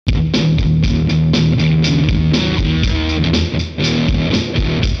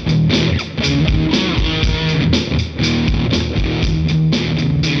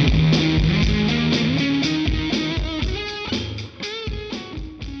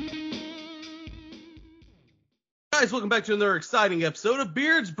guys, welcome back to another exciting episode of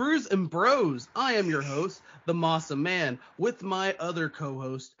Beards, Brews, and Bros. I am your host, the Mossa Man, with my other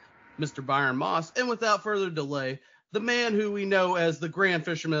co-host, Mr. Byron Moss, and without further delay, the man who we know as the grand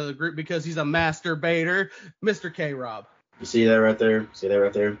fisherman of the group because he's a masturbator, Mr. K-Rob. You see that right there? See that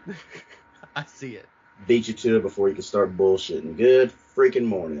right there? I see it. Beat you to it before you can start bullshitting. Good freaking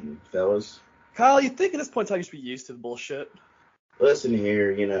morning, fellas. Kyle, you think at this point in time you should be used to the bullshit? Listen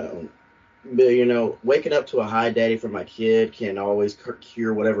here, waking up to a hi daddy from my kid can always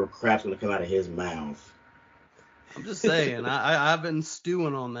cure whatever crap's going to come out of his mouth. I'm just saying, I've been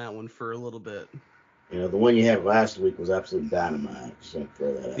stewing on that one for a little bit. The one you had last week was absolute dynamite. Just gonna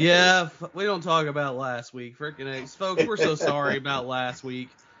throw that out there. We don't talk about last week. Freaking eggs. Folks, we're so sorry about last week.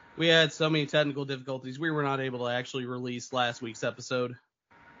 We had so many technical difficulties. We were not able to actually release last week's episode.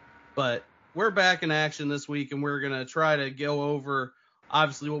 But we're back in action this week, and we're going to try to go over,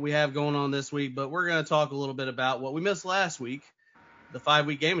 obviously, what we have going on this week. But we're going to talk a little bit about what we missed last week, the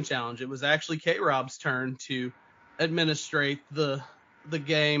 5-week gaming challenge. It was actually K-Rob's turn to administrate the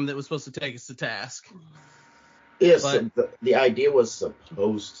game that was supposed to take us to task. Yes, the idea was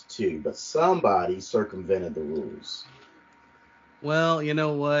supposed to, but somebody circumvented the rules. Well, you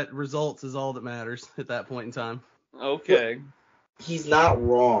know what? Results is all that matters at that point in time. Okay. Look, he's not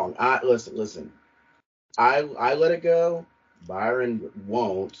wrong. Listen. I let it go. Byron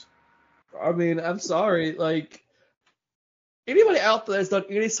won't. I mean, I'm sorry. Like, anybody out there that's done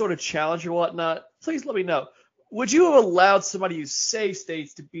any sort of challenge or whatnot, please let me know. Would you have allowed somebody who use save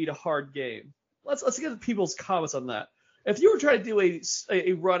states to beat a hard game? Let's get people's comments on that. If you were trying to do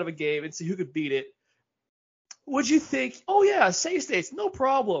a run of a game and see who could beat it, would you think, oh yeah, save states, no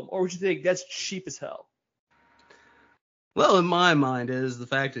problem, or would you think that's cheap as hell? Well, in my mind is the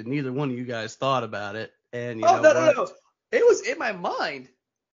fact that neither one of you guys thought about it, and No. It was in my mind.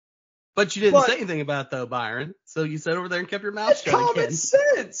 But you didn't say anything about it, though, Byron. So you sat over there and kept your mouth shut common again.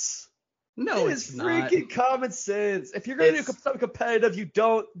 sense. No, it it's is not. Freaking common sense. If you're gonna do something competitive, you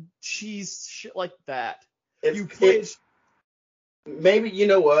don't cheese shit like that. Maybe you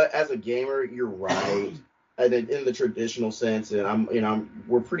know what? As a gamer, you're right. And in the traditional sense, and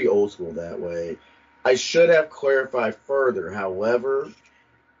we're pretty old school that way. I should have clarified further. However,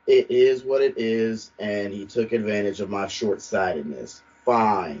 it is what it is, and he took advantage of my short-sightedness.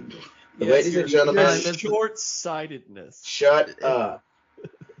 Fine. Ladies and gentlemen, short-sightedness. Shut up.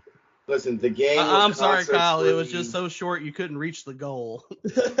 Listen, the game. I'm sorry, Kyle. It was just so short you couldn't reach the goal.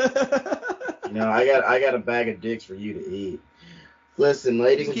 I got a bag of dicks for you to eat. Listen,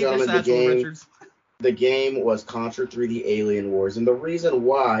 ladies and gentlemen, the game was Contra 3D Alien Wars, and the reason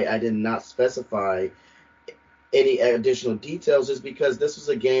why I did not specify any additional details is because this was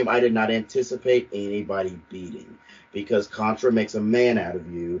a game I did not anticipate anybody beating, because Contra makes a man out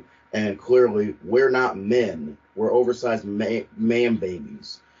of you, and clearly we're not men. We're oversized man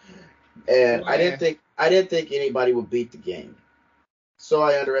babies. And I didn't think anybody would beat the game. So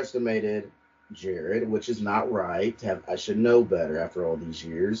I underestimated Jared, which is not right. I should know better after all these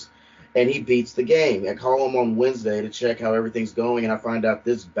years. And he beats the game. I call him on Wednesday to check how everything's going, and I find out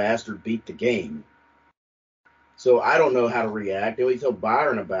this bastard beat the game. So I don't know how to react. I tell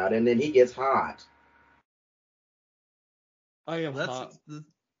Byron about it, and then he gets hot. I am hot.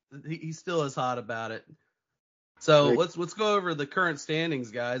 He still is hot about it. So let's go over the current standings,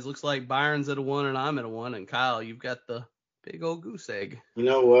 guys. Looks like Byron's at a 1 and I'm at a 1, and Kyle, you've got the big old goose egg. You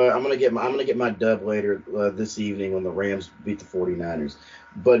know what? I'm gonna get my dub later this evening when the Rams beat the 49ers.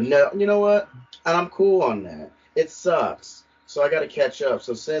 But no, you know what? And I'm cool on that. It sucks. So I got to catch up.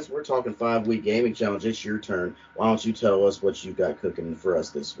 So since we're talking 5-week gaming challenge, it's your turn. Why don't you tell us what you got cooking for us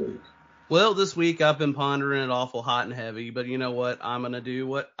this week? Well, this week I've been pondering it awful hot and heavy, but you know what? I'm going to do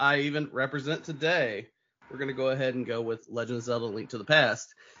what I even represent today. We're going to go ahead and go with Legend of Zelda: Link to the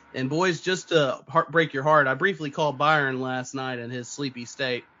Past. And boys, just to break your heart, I briefly called Byron last night in his sleepy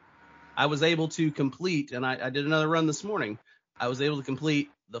state. I was able to complete, and I did another run this morning. I was able to complete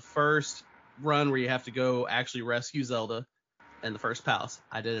the first run where you have to go actually rescue Zelda and the first palace.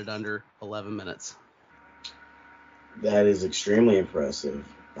 I did it under 11 minutes. That is extremely impressive.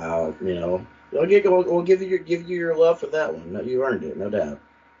 We'll give you your love for that one. You earned it, no doubt.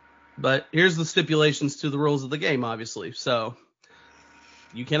 But here's the stipulations to the rules of the game, obviously. So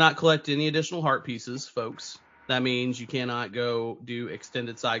you cannot collect any additional heart pieces, folks. That means you cannot go do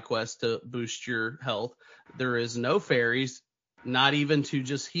extended side quests to boost your health. There is no fairies, not even to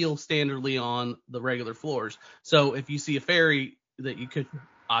just heal standardly on the regular floors. So if you see a fairy that you could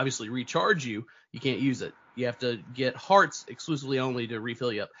obviously recharge you, you can't use it. You have to get hearts exclusively only to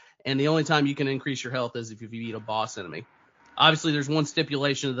refill you up. And the only time you can increase your health is if you beat a boss enemy. Obviously, there's one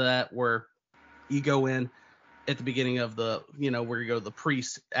stipulation to that where you go in, at the beginning of the, where you go to the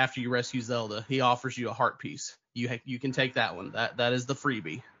priest after you rescue Zelda, he offers you a heart piece. You can take that one. That is the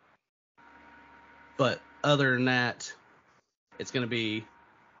freebie. But other than that, it's going to be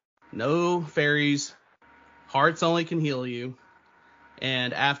no fairies. Hearts only can heal you.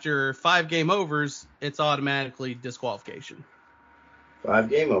 And after 5 game overs, it's automatically disqualification. 5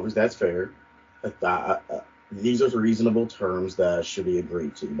 game overs, that's fair. These are reasonable terms that should be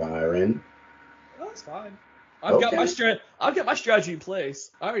agreed to, Byron. That's fine. I've got my strategy in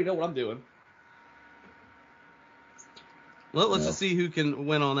place. I already know what I'm doing. Well, let's just see who can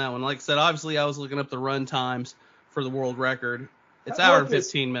win on that one. Like I said, obviously I was looking up the run times for the world record. It's hour and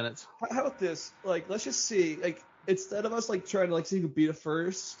 15 minutes. How about this? Like, let's just see. Like, instead of us trying to see who can beat it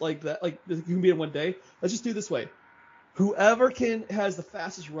first, like that, like you can beat it one day. Let's just do it this way. Whoever has the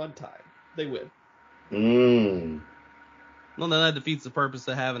fastest run time, they win. Well, then that defeats the purpose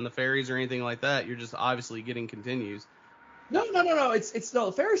of having the fairies or anything like that. You're just obviously getting continues. No. It's no,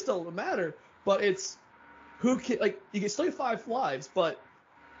 the fairies still matter, but it's who can, you can still get 5 lives, but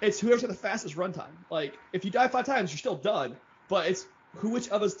it's whoever's got the fastest runtime. Like, if you die 5 times, you're still done, but it's which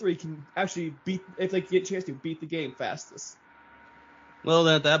of us 3 can actually beat, if they get a chance to beat the game fastest. Well,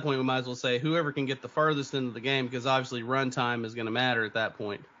 then at that point, we might as well say whoever can get the farthest into the game, because obviously runtime is going to matter at that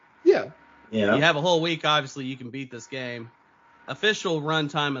point. Yeah. You have a whole week, obviously, you can beat this game. Official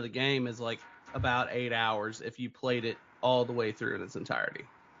runtime of the game is about 8 hours if you played it all the way through in its entirety.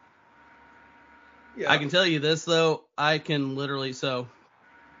 Yeah. I can tell you this, though. I can literally,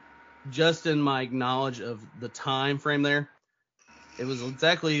 just in my knowledge of the time frame there, it was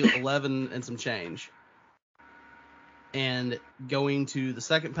exactly 11 and some change. And going to the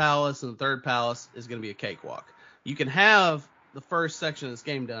second palace and the third palace is going to be a cakewalk. You can have the first section of this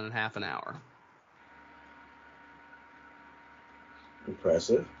game done in half an hour.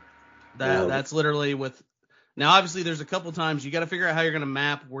 Impressive. That's literally with. Now, obviously, there's a couple times you got to figure out how you're going to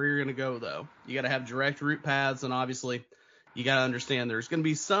map where you're going to go, though. You got to have direct route paths, and obviously, you got to understand there's going to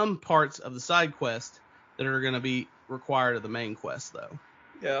be some parts of the side quest that are going to be required of the main quest, though.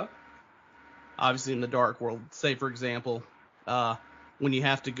 Yeah. Obviously, in the Dark World, say for example, when you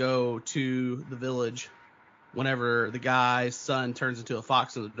have to go to the village, whenever the guy's son turns into a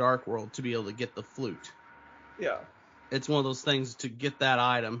fox in the Dark World to be able to get the flute. Yeah. It's one of those things to get that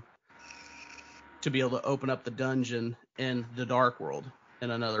item to be able to open up the dungeon in the Dark World in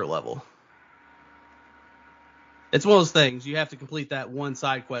another level. It's one of those things. You have to complete that one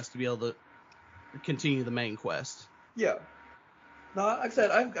side quest to be able to continue the main quest. Yeah. No, like I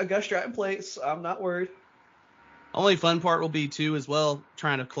said, I've got a strat in place. I'm not worried. Only fun part will be, too, as well,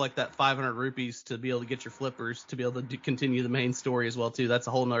 trying to collect that 500 rupees to be able to get your flippers to be able to continue the main story as well, too. That's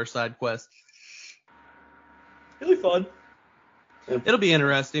a whole nother side quest. It'll be fun. It'll be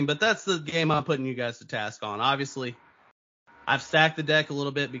interesting, but that's the game I'm putting you guys to task on. Obviously, I've stacked the deck a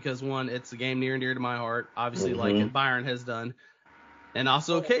little bit because, one, it's a game near and dear to my heart, obviously, like Byron has done, and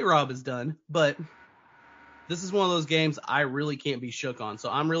also K-Rob has done, but this is one of those games I really can't be shook on, so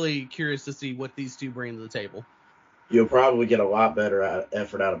I'm really curious to see what these two bring to the table. You'll probably get a lot better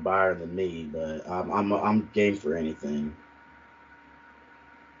effort out of Byron than me, but I'm game for anything.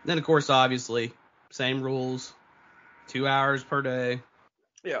 Then, of course, obviously, same rules, 2 hours per day.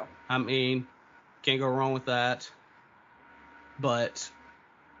 Yeah. I mean, can't go wrong with that. But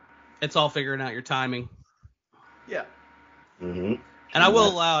it's all figuring out your timing. Yeah. Mm-hmm. And I will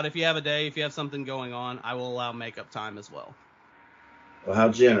allow it if you have a day, if you have something going on, I will allow makeup time as well. Well, how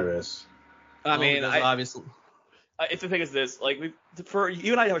generous. I mean, obviously. If the thing is this, for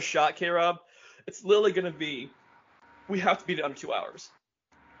you and I have a shot, K-Rob, it's literally going to be, we have to beat it under 2 hours.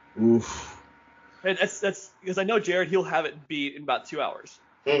 Oof. And that's because I know Jared, he'll have it beat in about 2 hours.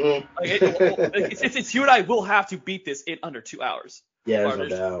 Mm-hmm. It's you and I will have to beat this in under 2 hours. Yeah, there's no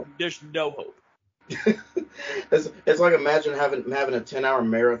doubt. There's no hope. It's like imagine having a 10-hour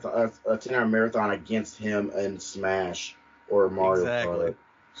marathon against him in Smash or Mario Kart.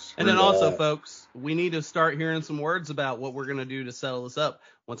 And then also, folks, we need to start hearing some words about what we're going to do to settle this up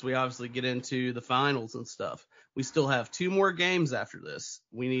once we obviously get into the finals and stuff. We still have 2 more games after this.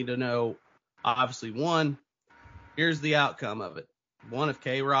 We need to know, obviously, one, here's the outcome of it. One, if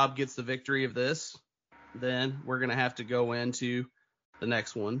K-Rob gets the victory of this, then we're going to have to go into the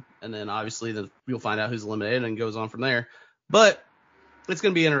next one. And then, obviously, you'll find out who's eliminated and goes on from there. But it's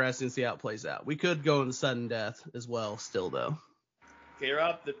going to be interesting to see how it plays out. We could go into sudden death as well still, though.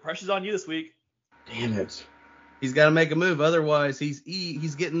 K-Rob, the pressure's on you this week. Damn it. He's got to make a move. Otherwise, he's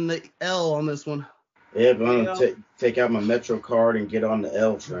getting the L on this one. Yeah, but I'm going to take out my Metro card and get on the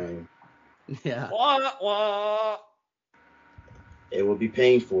L train. Yeah. Wah, wah. It will be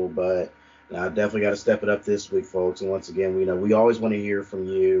painful, but I definitely got to step it up this week, folks. And once again, we always want to hear from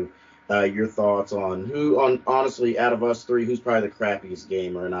you, your thoughts on honestly, out of us three, who's probably the crappiest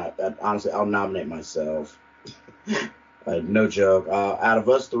gamer. And honestly, I'll nominate myself. No joke. Out of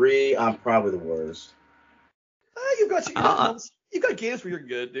us three, I'm probably the worst. You've got games where you're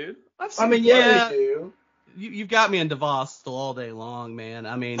good, dude. You've got me in DeVos all day long, man.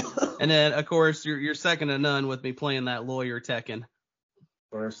 I mean, and then of course you're second to none with me playing that lawyer Tekken.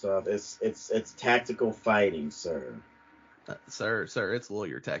 First off, it's tactical fighting, sir. Sir, it's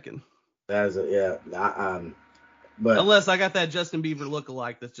lawyer Tekken. That is but unless I got that Justin Bieber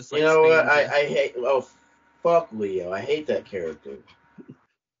lookalike that's just like. You know what? I hate. Oh, fuck Leo. I hate that character.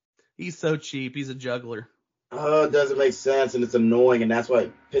 He's so cheap. He's a juggler. Oh, it doesn't make sense, and it's annoying, and that's why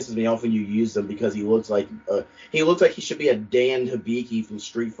it pisses me off when you use him, because he looks like he should be a Dan Hibiki from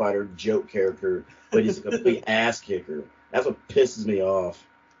Street Fighter joke character, but he's a complete ass kicker. That's what pisses me off.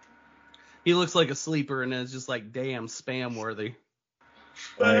 He looks like a sleeper, and it's just like, damn, spam worthy.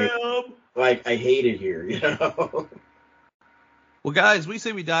 Like I hate it here, you know. Well, guys, we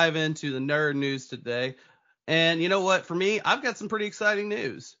say we dive into the nerd news today, and you know what? For me, I've got some pretty exciting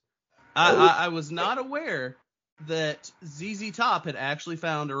news. I was not aware that ZZ Top had actually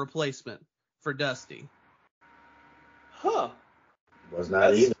found a replacement for Dusty. Huh. Was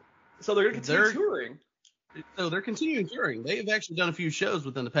not either. So they're going to continue touring. So they're continuing touring. They've actually done a few shows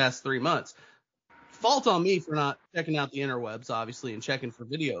within the past 3 months. Fault on me for not checking out the interwebs, obviously, and checking for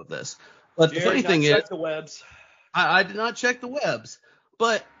video of this. But the funny thing is, the webs. I did not check the webs.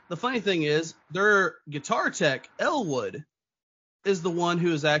 But the funny thing is, their guitar tech, Elwood, is the one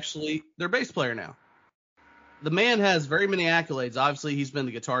who is actually their bass player now. The man has very many accolades. Obviously, he's been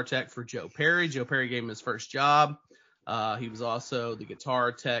the guitar tech for Joe Perry. Joe Perry gave him his first job. He was also the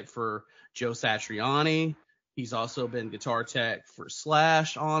guitar tech for Joe Satriani. He's also been guitar tech for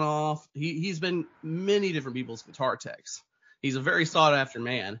Slash on off. He's been many different people's guitar techs. He's a very sought after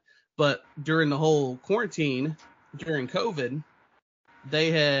man. But during the whole quarantine, during COVID,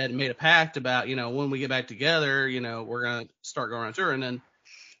 they had made a pact about, when we get back together, we're going to start going on tour. And then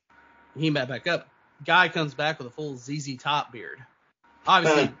he met back up. Guy comes back with a full ZZ Top beard.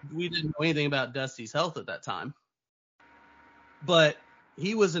 Obviously, we didn't know anything about Dusty's health at that time. But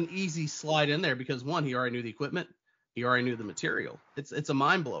he was an easy slide in there because, one, he already knew the equipment. He already knew the material. It's a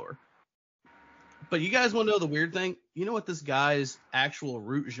mind blower. But you guys want to know the weird thing? You know what this guy's actual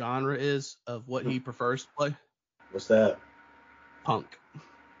root genre is of what he prefers to play? What's that? Punk.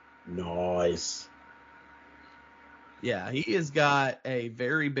 Nice. Yeah, he has got a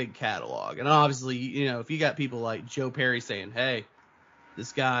very big catalog. And obviously, if you got people like Joe Perry saying, hey,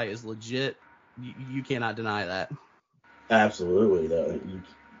 this guy is legit, you cannot deny that. Absolutely, though.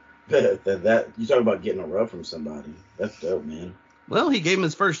 That you talk about getting a rub from somebody. That's dope, man. Well, he gave him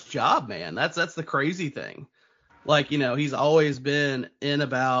his first job, man. That's the crazy thing. Like, he's always been in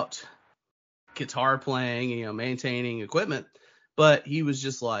about guitar playing, maintaining equipment. But he was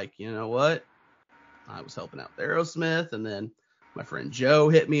just like, you know what? I was helping out with Aerosmith, and then my friend Joe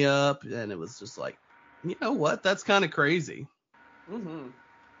hit me up, and it was just like, you know what? That's kind of crazy. Mm-hmm.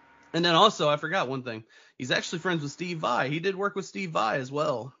 And then also, I forgot one thing. He's actually friends with Steve Vai. He did work with Steve Vai as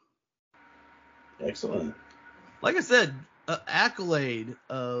well. Excellent. Like I said, an accolade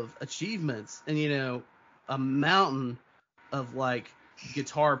of achievements and, a mountain of,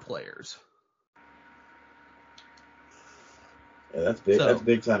 guitar players. Yeah, that's big. That's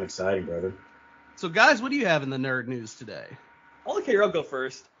big time exciting, brother. So, guys, what do you have in the nerd news today? I'll go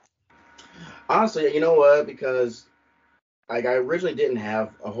first. Honestly, you know what? Because I originally didn't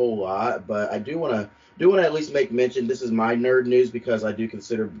have a whole lot, but I do want to at least make mention. This is my nerd news because I do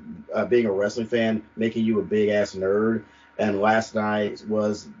consider being a wrestling fan making you a big ass nerd. And last night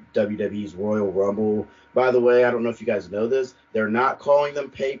was WWE's Royal Rumble. By the way, I don't know if you guys know this. They're not calling them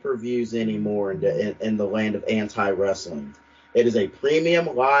pay-per-views anymore in the land of anti-wrestling. It is a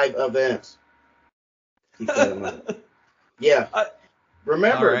premium live event. Keep that in mind. Yeah.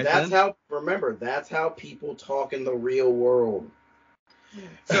 Remember, that's how people talk in the real world.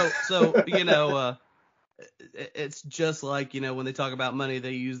 So it's just like, when they talk about money,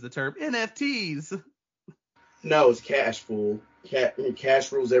 they use the term NFTs. No, it's cash, fool.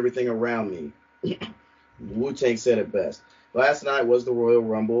 Cash rules everything around me. Wu-Tang said it best. Last night was the Royal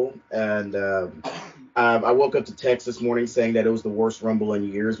Rumble, and I woke up to text this morning saying that it was the worst Rumble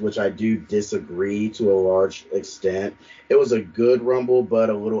in years, which I do disagree to a large extent. It was a good Rumble, but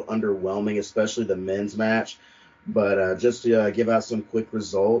a little underwhelming, especially the men's match. But just to give out some quick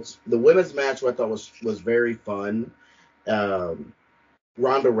results, the women's match I thought was very fun.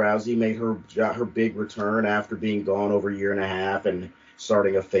 Ronda Rousey made her big return after being gone over a year and a half, and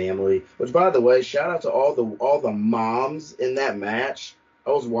starting a family. Which, by the way, shout out to all the moms in that match.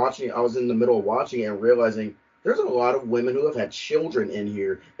 I was in the middle of watching it and realizing there's a lot of women who have had children in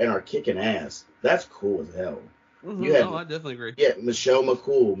here and are kicking ass. That's cool as hell. Mm-hmm. I definitely agree. Yeah, Michelle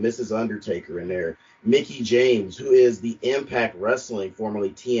McCool, Mrs. Undertaker in there. Mickie James, who is the Impact Wrestling,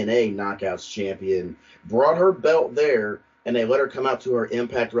 formerly TNA Knockouts champion, brought her belt there, and they let her come out to her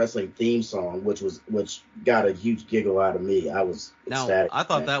Impact Wrestling theme song, which got a huge giggle out of me. I was ecstatic. I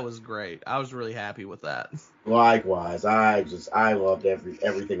thought that was great. I was really happy with that. Likewise, I loved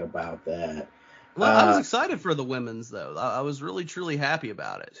everything about that. Well, I was excited for the women's, though. I was really, truly happy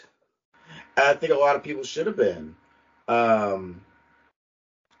about it. I think a lot of people should have been.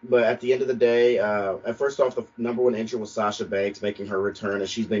 But at the end of the day, first off, the number one entry was Sasha Banks making her return, and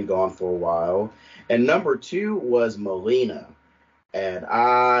she's been gone for a while. And number 2 was Melina. And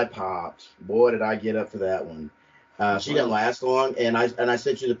I popped. Boy, did I get up for that one. She didn't last long, and I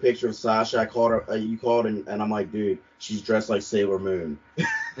sent you the picture of Sasha. I called her. You called, and I'm like, dude, she's dressed like Sailor Moon.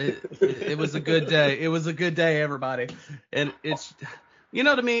 It was a good day. It was a good day, everybody. And it's,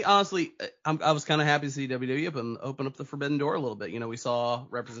 to me, honestly, I was kind of happy to see WWE open up the forbidden door a little bit. We saw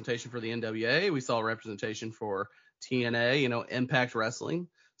representation for the NWA. We saw representation for TNA, Impact Wrestling.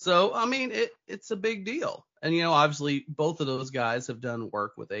 So, I mean, it's a big deal. And, obviously, both of those guys have done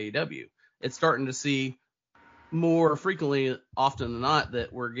work with AEW. It's starting to see more frequently, often than not,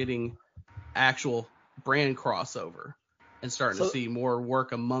 that we're getting actual brand crossover and starting to see more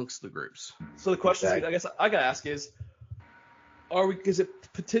work amongst the groups. So the question I guess I gotta ask is it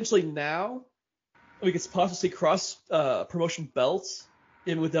potentially now we could possibly see cross promotion belts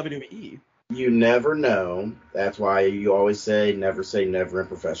in with WWE? You never know. That's why you always say never in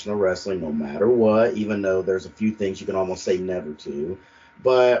professional wrestling, no matter what, even though there's a few things you can almost say never to.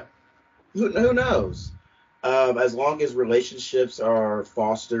 But who knows? As long as relationships are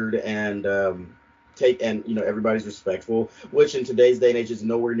fostered and everybody's respectful, which in today's day and age is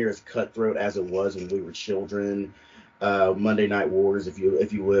nowhere near as cutthroat as it was when we were children. Monday Night Wars, if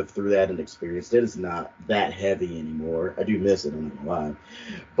you lived through that and experienced it, it's not that heavy anymore. I do miss it, I'm not gonna lie.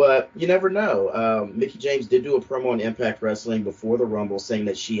 But you never know. Mickie James did do a promo on Impact Wrestling before the Rumble saying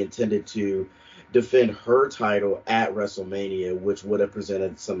that she intended to defend her title at WrestleMania, which would have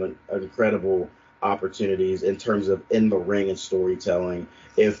presented some incredible opportunities in terms of in the ring and storytelling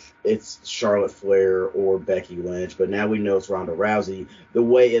if it's Charlotte Flair or Becky Lynch. But now we know it's Ronda Rousey the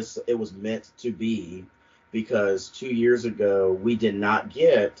way it was meant to be, because 2 years ago we did not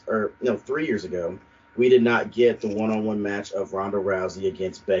get, 3 years ago we did not get the one-on-one match of Ronda Rousey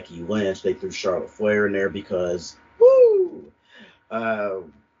against Becky Lynch. They threw Charlotte Flair in there because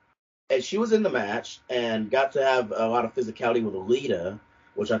and she was in the match and got to have a lot of physicality with Lita,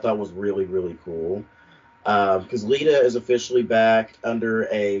 which I thought was really, really cool. Because Lita is officially back under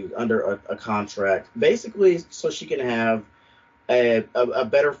a contract, basically so she can have a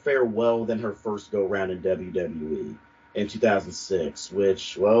better farewell than her first go-round in WWE in 2006,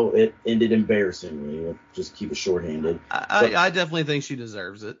 which, well, it ended embarrassingly. We'll just keep it shorthanded. I definitely think she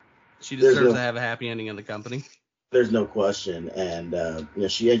deserves it. She deserves to have a happy ending in the company. There's no question. And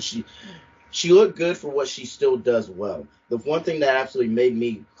she looked good for what she still does well. The one thing that absolutely made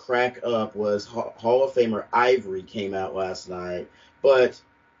me crack up was Hall of Famer Ivory came out last night, but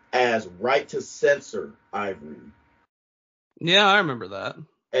as Right to Censor Ivory. Yeah, I remember that.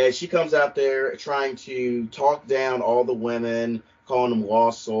 And she comes out there trying to talk down all the women, calling them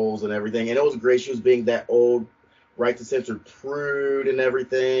lost souls and everything. And it was great. She was being that old Right to Censor prude and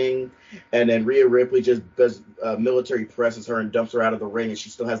everything. And then Rhea Ripley just does military presses her and dumps her out of the ring, and she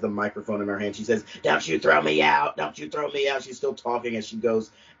still has the microphone in her hand. She says, "Don't you throw me out. Don't you throw me out." She's still talking as she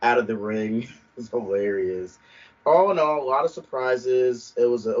goes out of the ring. It's hilarious. All in all, a lot of surprises. It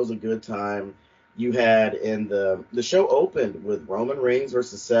was a good time. You had in the show opened with Roman Reigns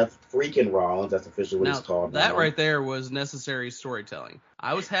versus Seth freaking Rollins. That's officially what it's called. That right there was necessary storytelling.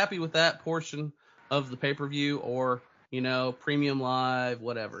 I was happy with that portion of the pay-per-view, or, premium live,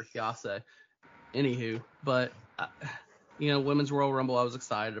 whatever y'all say. Anywho, but, Women's Royal Rumble I was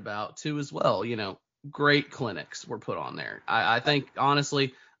excited about too as well. Great clinics were put on there. I think,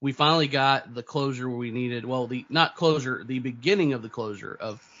 honestly, we finally got the closure we needed. Well, the beginning of the closure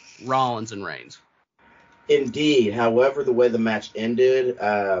of Rollins and Reigns. Indeed. However, the way the match ended,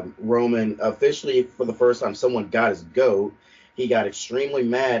 Roman officially, for the first time, someone got his goat. He got extremely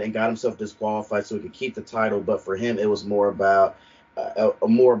mad and got himself disqualified so he could keep the title. But for him, it was more about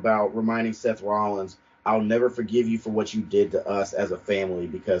reminding Seth Rollins, "I'll never forgive you for what you did to us as a family,"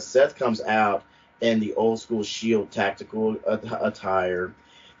 because Seth comes out in the old school Shield tactical attire.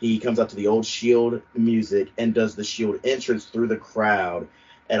 he comes up to the old Shield music and does the Shield entrance through the crowd.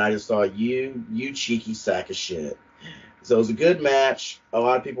 And I just thought, you cheeky sack of shit. So it was a good match. A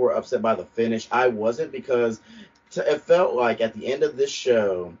lot of people were upset by the finish. I wasn't, because it felt like at the end of this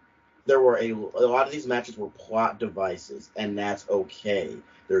show, there were a lot of these matches were plot devices, and that's okay.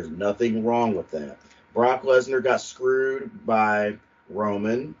 There's nothing wrong with that. Brock Lesnar got screwed by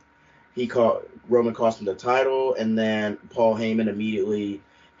Roman. Roman cost him the title, and then Paul Heyman immediately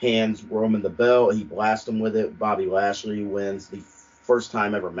hands Roman the belt. He blasts him with it. Bobby Lashley wins the first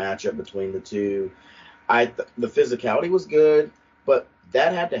time ever matchup between the two. The physicality was good, but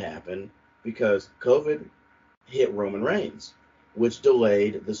that had to happen because COVID hit Roman Reigns, which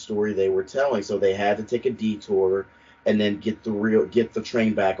delayed the story they were telling. So they had to take a detour and then get the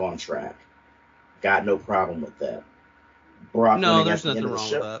train back on track. Got no problem with that. Brock winning at the end of the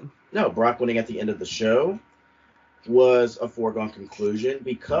show. No, Brock winning at the end of the show was a foregone conclusion,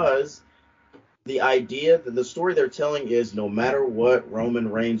 because the idea that the story they're telling is, no matter what, Roman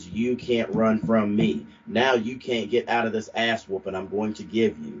Reigns, you can't run from me. Now you can't get out of this ass whooping I'm going to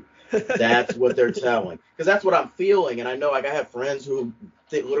give you. That's what they're telling. Because that's what I'm feeling. And I know, like, I have friends who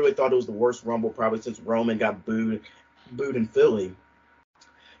literally thought it was the worst Rumble probably since Roman got booed in Philly.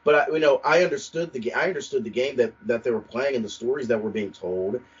 But I understood the game that they were playing and the stories that were being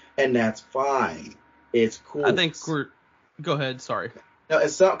told, and that's fine. It's cool. I think go ahead. Sorry. No,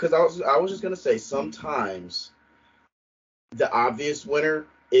 it's because I was just gonna say, sometimes the obvious winner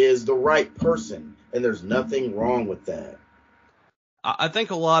is the right person, and there's nothing wrong with that. I think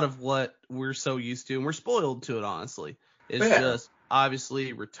a lot of what we're so used to, and we're spoiled to it, honestly, is just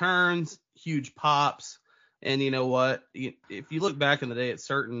obviously returns, huge pops. And you know what? If you look back in the day at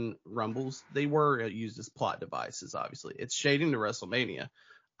certain Rumbles, they were used as plot devices, obviously. It's shading to WrestleMania.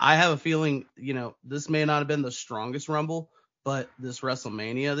 I have a feeling, this may not have been the strongest Rumble, but this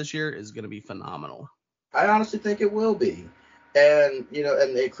WrestleMania this year is going to be phenomenal. I honestly think it will be. And,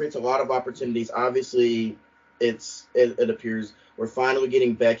 and it creates a lot of opportunities. Obviously, it appears we're finally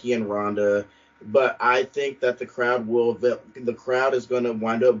getting Becky and Ronda. But I think that the crowd is going to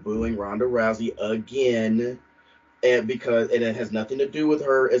wind up booing Ronda Rousey again, and it has nothing to do with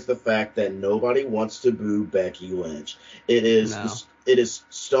her. It's the fact that nobody wants to boo Becky Lynch. It is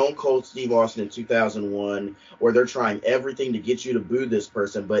Stone Cold Steve Austin in 2001, where they're trying everything to get you to boo this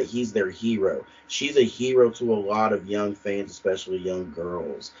person, but he's their hero. She's a hero to a lot of young fans, especially young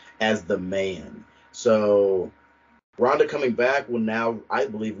girls, as the man. So Ronda coming back will now, I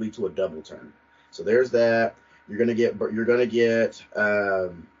believe, lead to a double turn. So there's that. You're gonna get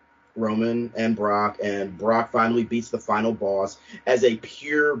Roman and Brock finally beats the final boss as a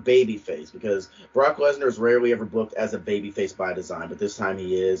pure babyface, because Brock Lesnar is rarely ever booked as a babyface by design, but this time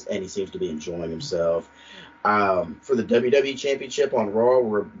he is, and he seems to be enjoying himself. For the WWE Championship on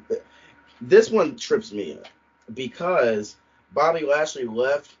Raw, this one trips me up because Bobby Lashley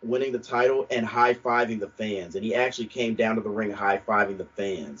left winning the title and high-fiving the fans, and he actually came down to the ring high-fiving the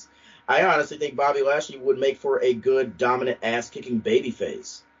fans. I honestly think Bobby Lashley would make for a good, dominant, ass-kicking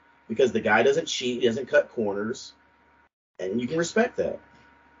babyface, because the guy doesn't cheat, he doesn't cut corners, and you can respect that.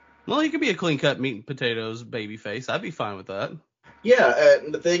 Well, he could be a clean-cut meat and potatoes babyface. I'd be fine with that. Yeah,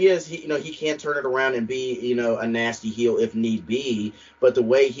 and the thing is, he can't turn it around and be, a nasty heel if need be. But the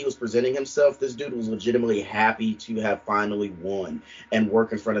way he was presenting himself, this dude was legitimately happy to have finally won and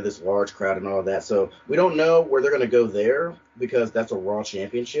work in front of this large crowd and all of that. So we don't know where they're going to go there, because that's a Raw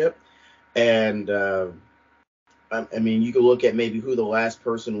Championship. And, I mean, you could look at maybe who the last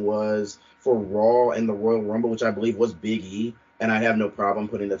person was for Raw in the Royal Rumble, which I believe was Big E, and I'd have no problem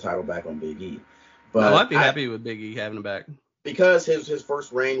putting the title back on Big E. But I'd be happy with Big E having it back. Because his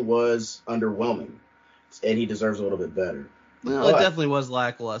first reign was underwhelming, and he deserves a little bit better. Well, it definitely was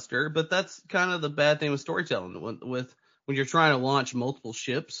lackluster, but that's kind of the bad thing with storytelling. When you're trying to launch multiple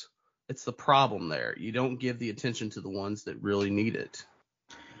ships, it's the problem there. You don't give the attention to the ones that really need it.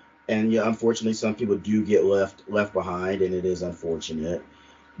 And yeah, unfortunately, some people do get left behind, and it is unfortunate.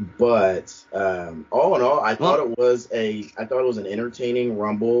 But all in all, I thought it was an entertaining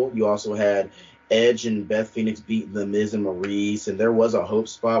Rumble. You also had Edge and Beth Phoenix beat The Miz and Maurice, and there was a hope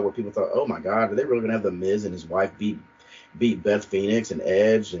spot where people thought, oh my God, are they really gonna have The Miz and his wife beat Beth Phoenix and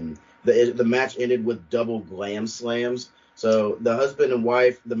Edge? And the match ended with double glam slams. So the husband and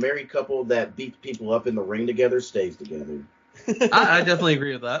wife, the married couple that beat people up in the ring together, stays together. I definitely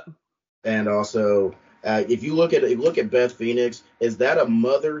agree with that. And also, if you look at Beth Phoenix, is that a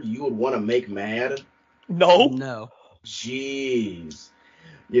mother you would want to make mad? No. Jeez.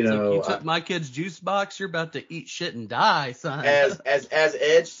 You took my kid's juice box, you're about to eat shit and die, son. As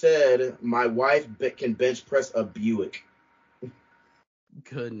Edge said, my wife can bench press a Buick.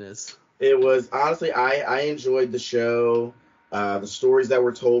 goodness. It was honestly, I enjoyed the show. The stories that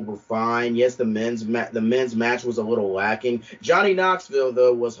were told were fine. Yes, the men's match was a little lacking. Johnny Knoxville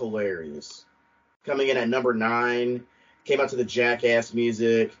though was hilarious, coming in at number 9, came out to the Jackass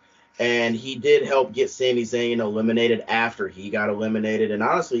music, and he did help get Sami Zayn eliminated after he got eliminated. And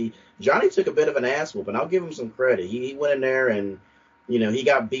honestly, Johnny took a bit of an ass whooping. I'll give him some credit. He went in there and he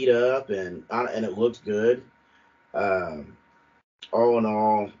got beat up and it looked good. All in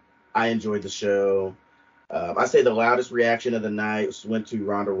all, I enjoyed the show. I say the loudest reaction of the night went to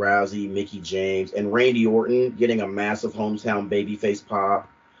Ronda Rousey, Mickie James, and Randy Orton getting a massive hometown babyface pop.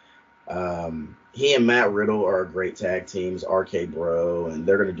 He and Matt Riddle are a great tag teams, RK Bro, and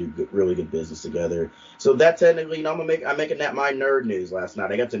they're gonna do really good business together. So that technically, I'm making that my nerd news last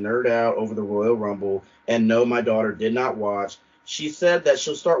night. I got to nerd out over the Royal Rumble, and no, my daughter did not watch. She said that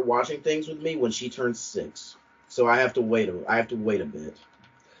she'll start watching things with me when she turns 6. So I have to wait a bit.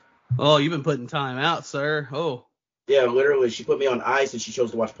 Oh, you've been putting time out, sir. Oh. Yeah, literally, she put me on ice and she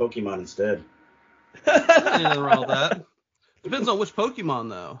chose to watch Pokemon instead. Ain't nothing wrong with that. Depends on which Pokemon,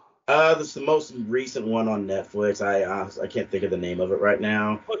 though. This is the most recent one on Netflix. I can't think of the name of it right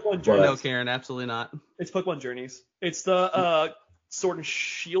now. Pokemon Journeys. No, Karen, absolutely not. It's Pokemon Journeys. It's the Sword and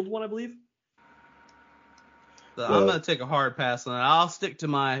Shield one, I believe. I'm going to take a hard pass on that. I'll stick to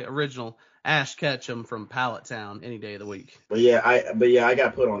my original Ash Ketchum from Pallet Town any day of the week. But yeah, I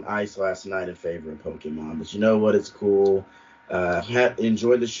got put on ice last night in favor of Pokemon. But you know what? It's cool.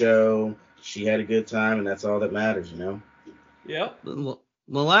 Enjoyed the show. She had a good time, and that's all that matters, Yeah.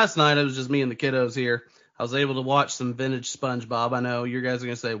 Well, last night it was just me and the kiddos here. I was able to watch some vintage SpongeBob. I know you guys are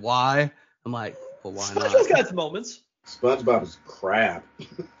going to say, why? I'm like, well, why not? SpongeBob's got its moments. SpongeBob is crap.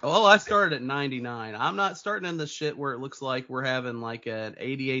 Well, I started at 99. I'm not starting in the shit where it looks like we're having like an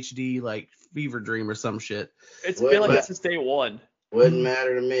ADHD like fever dream or some shit. It's been like that since day one. Wouldn't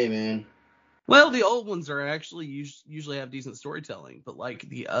matter to me, man. Well, the old ones are actually usually have decent storytelling, but like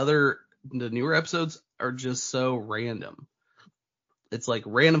the newer episodes are just so random. It's like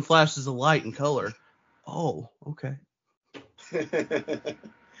random flashes of light and color. Oh, okay.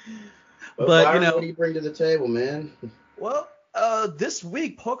 But what do you bring to the table, man? Well, this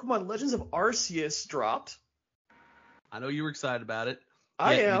week Pokemon Legends of Arceus dropped. I know you were excited about it.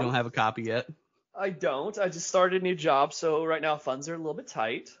 I am. You don't have a copy yet. I don't. I just started a new job, so right now funds are a little bit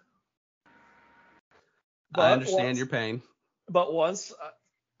tight. I understand your pain. But once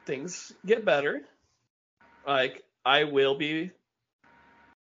things get better, like I will be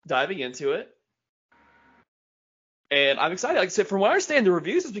diving into it. And I'm excited. Like I said, from what I understand, the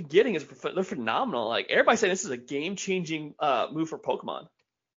reviews it's been getting they're phenomenal. Like everybody's saying this is a game-changing move for Pokemon.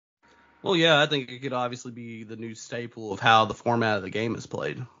 Well, yeah, I think it could obviously be the new staple of how the format of the game is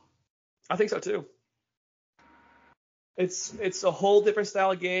played. I think so too. It's a whole different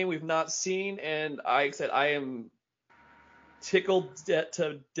style of game we've not seen, and like I said, I am tickled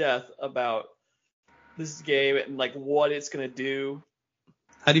to death about this game and like what it's gonna do.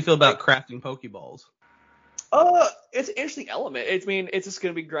 How do you feel about crafting Pokeballs? It's an interesting element. It's just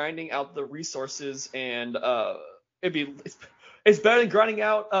gonna be grinding out the resources, and it's better than grinding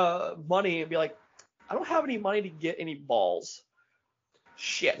out money and be like, I don't have any money to get any balls.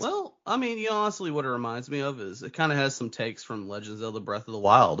 Shit. Well, honestly, what it reminds me of is it kind of has some takes from Legend of Zelda Breath of the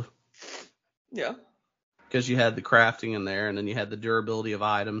Wild. Yeah. Because you had the crafting in there, and then you had the durability of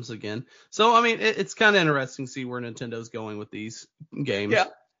items again. So, it's kind of interesting to see where Nintendo's going with these games. Yeah,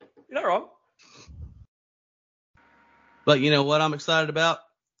 you're not wrong. But you know what I'm excited about?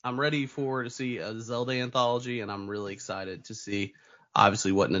 I'm ready to see a Zelda anthology, and I'm really excited to see,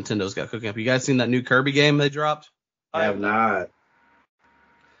 obviously, what Nintendo's got cooking up. You guys seen that new Kirby game they dropped? I have not.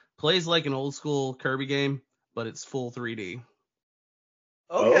 Plays like an old school Kirby game, but it's full 3D.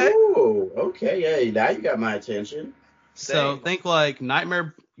 Okay. Oh, okay. Yeah, now you got my attention. So think like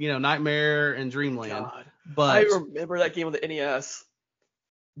Nightmare and Dreamland. God. But I remember that game on the NES.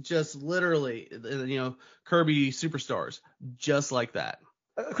 Just literally, Kirby Superstars, just like that.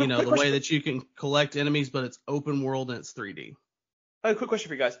 Quick the question. way that you can collect enemies, but it's open world and it's 3D. I have a quick question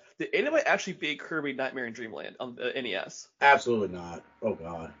for you guys. Did anybody actually beat Kirby Nightmare and Dreamland on the NES? Absolutely not. Oh,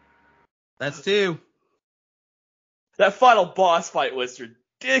 God. That's 2. That final boss fight was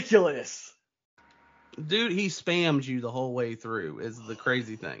ridiculous. Dude, he spammed you the whole way through is the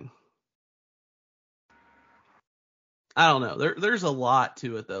crazy thing. I don't know. There's a lot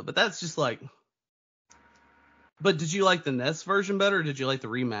to it, though. But that's just like... But did you like the NES version better, or did you like the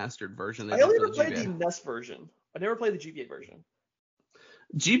remastered version? I only ever played the NES version. I never played the GBA version.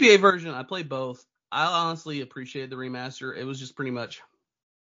 GBA version, I played both. I honestly appreciated the remaster. It was just pretty much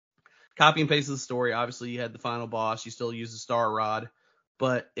copy and paste of the story. Obviously, you had the final boss. You still use the Star Rod.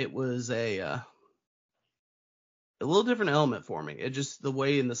 but it was a little different element for me. It just the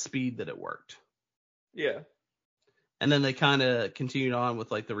way and the speed that it worked. Yeah. And then they kind of continued on with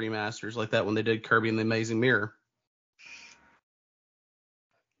like the remasters like that when they did Kirby and the Amazing Mirror.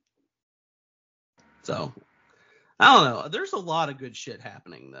 So I don't know. There's a lot of good shit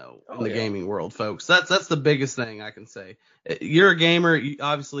happening though in the gaming world, folks. That's the biggest thing I can say. You're a gamer.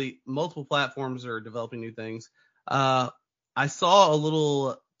 Obviously, multiple platforms are developing new things. I saw a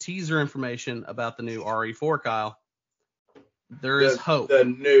little teaser information about the new RE4, Kyle. There is hope. The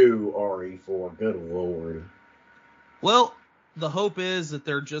new RE4. Good lord. Well, the hope is that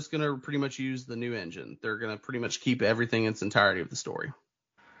they're just going to pretty much use the new engine. They're going to pretty much keep everything in its entirety of the story.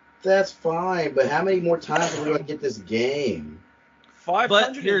 That's fine, but how many more times are we going to get this game?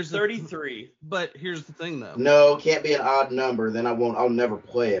 533. But here's the thing, though. No, can't be an odd number. Then I'll never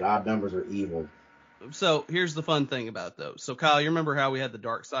play it. Odd numbers are evil. So here's the fun thing about those. So Kyle, you remember how we had the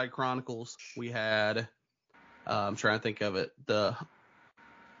Dark Side Chronicles? We had, I'm trying to think of it.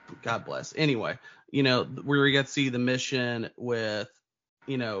 God bless. Anyway, where we got to see the mission with,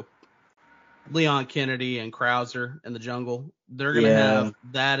 Leon Kennedy and Krauser in the jungle. They're going to have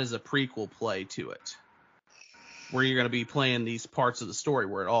that as a prequel play to it, where you're going to be playing these parts of the story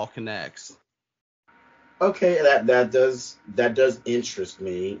where it all connects. Okay, that does interest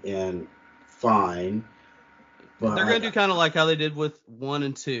me, and fine. But they're going to do kind of like how they did with 1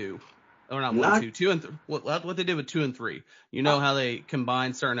 and 2. Or not 1 and 2, 2 and 3. What they did with 2 and 3. You know how they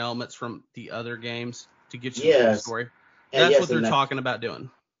combine certain elements from the other games to get you to the story? That's what they're talking about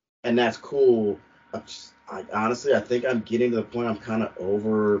doing. And that's cool. Honestly, I think I'm getting to the point I'm kind of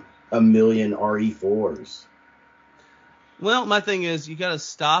over a million RE4s. Well, my thing is you got to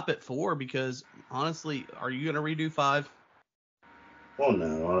stop at 4 because, honestly, are you going to redo 5? Oh,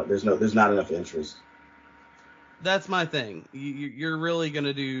 no. There's not enough interest. That's my thing. You're really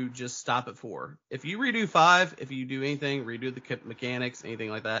going to just stop at 4. If you redo 5, if you do anything, redo the mechanics, anything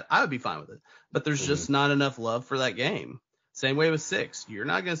like that, I would be fine with it. But there's just not enough love for that game. Same way with 6. You're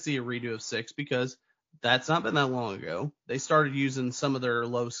not going to see a redo of 6 because that's not been that long ago. They started using some of their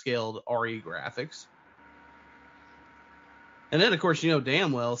low-scaled RE graphics. And then, of course,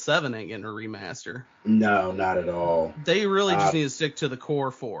 damn well 7 ain't getting a remaster. No, not at all. They really just need to stick to the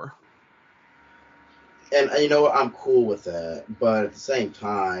core 4. And I'm cool with that. But at the same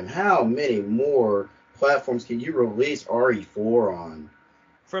time, how many more platforms can you release RE4 on?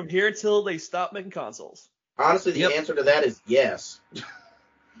 From here till they stop making consoles. Honestly, the answer to that is yes.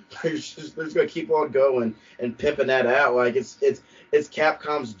 They're just going to keep on going and pimping that out like it's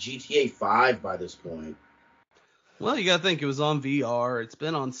Capcom's GTA 5 by this point. Well, you got to think it was on VR. It's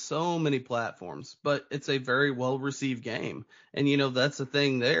been on so many platforms, but it's a very well-received game. And, that's the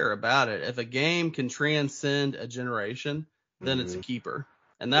thing there about it. If a game can transcend a generation, then it's a keeper.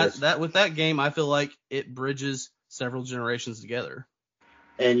 And that with that game, I feel like it bridges several generations together.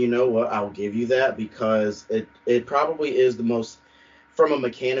 And you know what? I'll give you that because it probably is the most, from a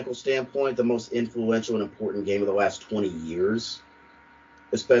mechanical standpoint, the most influential and important game of the last 20 years,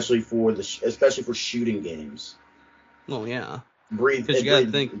 especially for shooting games. Well, yeah. Breathed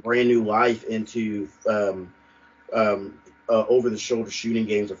brand new life into over-the-shoulder shooting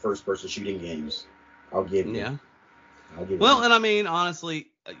games or first-person shooting games. I'll give you. Yeah. Well, and I mean, honestly,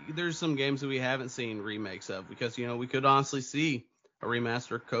 there's some games that we haven't seen remakes of because, we could honestly see a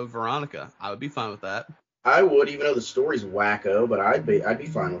remaster of Code Veronica. I would be fine with that. I would, even though the story's wacko, but I'd be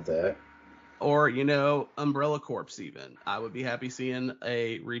fine with that. Or, Umbrella Corps even. I would be happy seeing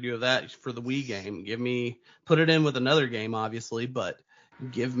a redo of that for the Wii game. Put it in with another game, obviously, but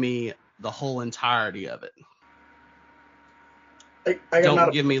give me the whole entirety of it.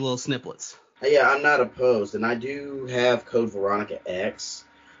 Don't give me little snippets. Yeah, I'm not opposed, and I do have Code Veronica X,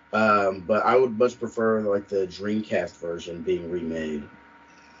 but I would much prefer like the Dreamcast version being remade.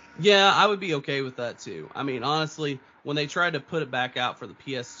 Yeah, I would be okay with that too. I mean, honestly, when they tried to put it back out for the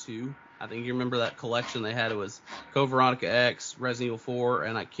PS2, I think you remember that collection they had. It was Code Veronica X, Resident Evil 4,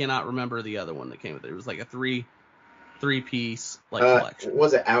 and I cannot remember the other one that came with it. It was like a three-piece collection.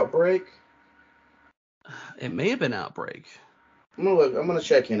 Was it Outbreak? It may have been Outbreak. I'm gonna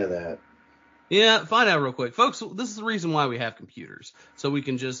check into that. Yeah, find out real quick. Folks, this is the reason why we have computers. So we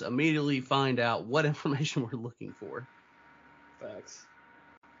can just immediately find out what information we're looking for. Facts.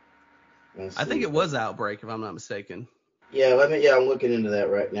 I think it was Outbreak, if I'm not mistaken. Yeah, I'm looking into that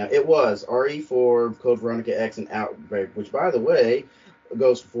right now. It was RE4, Code Veronica X, and Outbreak, which, by the way,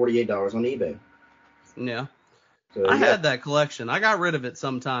 goes for $48 on eBay. Yeah. So, I had that collection. I got rid of it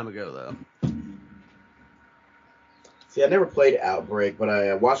some time ago, though. See, I never played Outbreak, but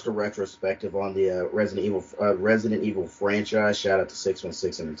I watched a retrospective on the Resident Evil franchise. Shout out to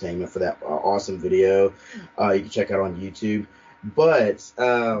 616 Entertainment for that awesome video. You can check out on YouTube. But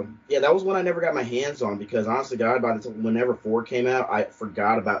yeah, that was one I never got my hands on because, honestly, God, by the time whenever 4 came out, I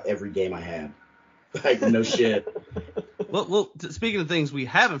forgot about every game I had. Like, no shit. Well, speaking of things we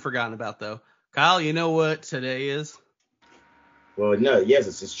haven't forgotten about, though, Kyle, you know what today is? Well, no, yes,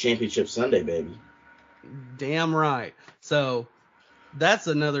 it's Championship Sunday, baby. Damn right. So that's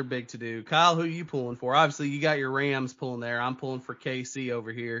another big to-do. Kyle, who are you pulling for? Obviously, you got your Rams pulling there. I'm pulling for KC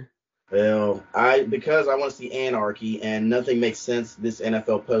over here. Well, because I want to see anarchy and nothing makes sense this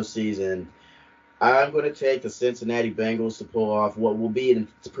NFL postseason, I'm going to take the Cincinnati Bengals to pull off what will be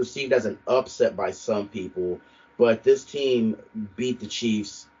perceived as an upset by some people, but this team beat the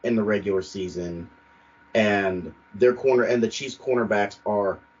Chiefs in the regular season, and the Chiefs cornerbacks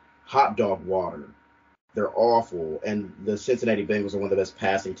are hot dog water. They're awful, and the Cincinnati Bengals are one of the best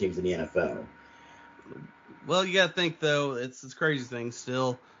passing teams in the NFL. Well, you got to think, though, it's this crazy thing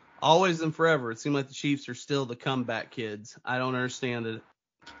still. Always and forever, it seems like the Chiefs are still the comeback kids. I don't understand it.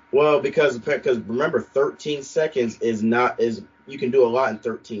 Well, because remember, 13 seconds is you can do a lot in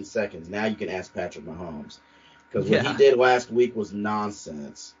 13 seconds. Now you can ask Patrick Mahomes, because what he did last week was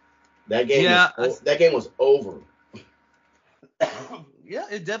nonsense. That game was over. Yeah,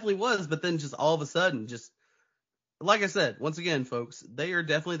 it definitely was. But then just all of a sudden, just like I said, once again, folks, they are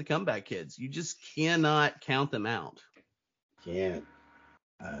definitely the comeback kids. You just cannot count them out. Can't.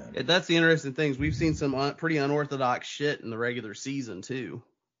 That's the interesting things. We've seen some pretty unorthodox shit in the regular season too.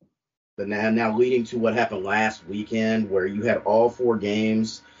 But now leading to what happened last weekend, where you had all 4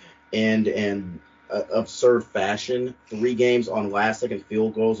 games in absurd fashion, 3 games on last-second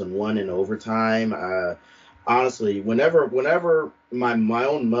field goals and 1 in overtime. Honestly, whenever my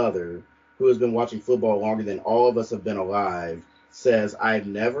own mother, who has been watching football longer than all of us have been alive, says I've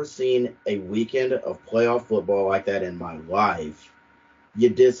never seen a weekend of playoff football like that in my life, you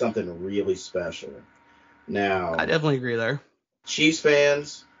did something really special. Now, I definitely agree there. Chiefs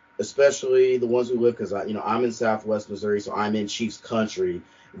fans, especially the ones who live, because I'm in Southwest Missouri, so I'm in Chiefs country.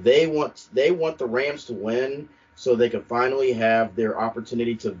 They want the Rams to win so they can finally have their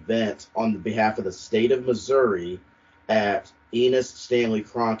opportunity to vent on the behalf of the state of Missouri at Enos Stanley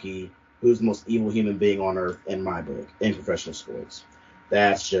Kroenke, who's the most evil human being on earth in my book in professional sports.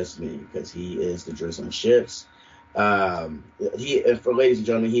 That's just me, because he is the drizzling shits. For ladies and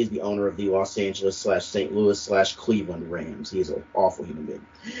gentlemen, he is the owner of the Los Angeles / St. Louis / Cleveland Rams. He is an awful human being.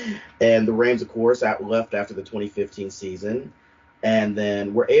 And the Rams, of course, left after the 2015 season, and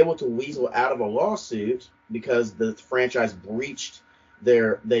then were able to weasel out of a lawsuit because the franchise breached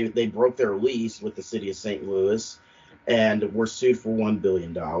they broke their lease with the city of St. Louis, and were sued for $1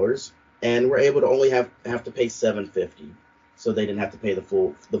 billion, and were able to only have to pay $750, so they didn't have to pay the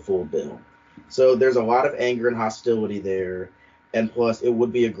full bill. So there's a lot of anger and hostility there, and plus it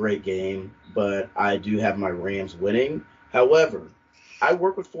would be a great game, but I do have my Rams winning. However, I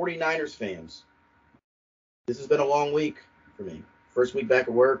work with 49ers fans. This has been a long week for me. First week back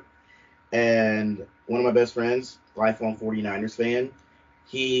at work, and one of my best friends, lifelong 49ers fan,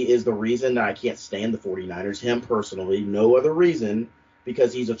 he is the reason that I can't stand the 49ers, him personally, no other reason,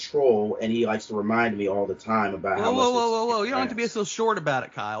 because he's a troll, and he likes to remind me all the time about how much... Whoa. You don't have to be so short about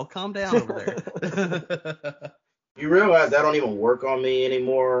it, Kyle. Calm down over there. You realize that don't even work on me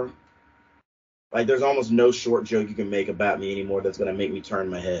anymore? Like, there's almost no short joke you can make about me anymore that's going to make me turn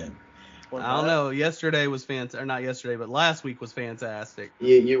my head. I don't know. Yesterday was fantastic. Or not yesterday, but last week was fantastic.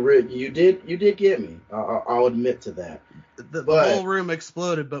 You did get me. I'll admit to that. The whole room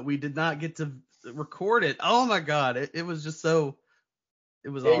exploded, but we did not get to record it. Oh, my God. It was just so... It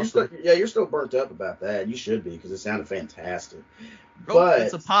was awesome. You're still burnt up about that. You should be, because it sounded fantastic. But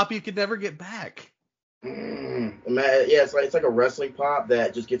it's a pop you could never get back. It's like a wrestling pop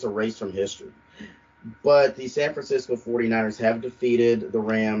that just gets erased from history. But the San Francisco 49ers have defeated the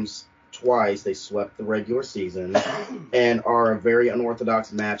Rams twice. They swept the regular season and are a very unorthodox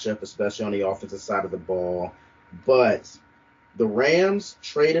matchup, especially on the offensive side of the ball. But the Rams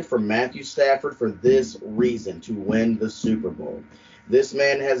traded for Matthew Stafford for this reason, to win the Super Bowl. This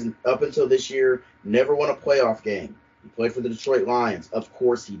man has, up until this year, never won a playoff game. He played for the Detroit Lions. Of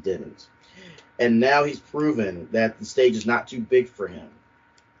course he didn't. And now he's proven that the stage is not too big for him.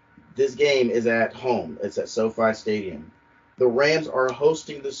 This game is at home. It's at SoFi Stadium. The Rams are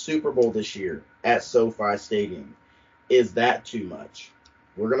hosting the Super Bowl this year at SoFi Stadium. Is that too much?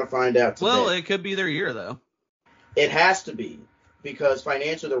 We're going to find out today. Well, it could be their year, though. It has to be, because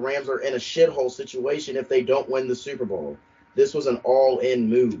financially the Rams are in a shithole situation if they don't win the Super Bowl. This was an all-in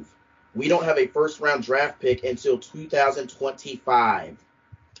move. We don't have a first-round draft pick until 2025.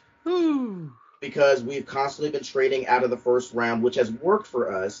 Because we've constantly been trading out of the first round, which has worked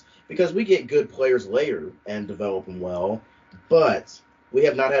for us because we get good players later and develop them well. But we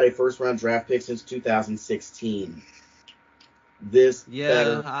have not had a first-round draft pick since 2016.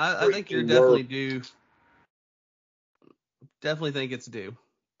 I think you're definitely due. Definitely think it's due.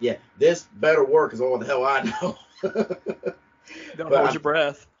 Yeah, this better work is all the hell I know. Don't hold your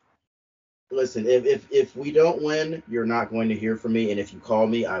breath. Listen, if we don't win, you're not going to hear from me, and if you call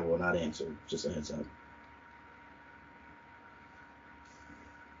me, I will not answer. Just a heads up.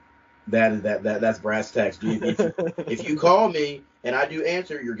 That's brass tacks, dude. If you call me and I do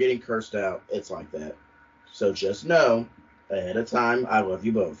answer, you're getting cursed out. It's like that. So just know ahead of time, I love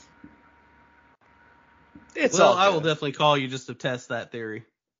you both. I will definitely call you just to test that theory.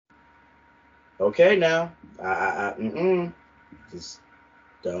 Okay, now, just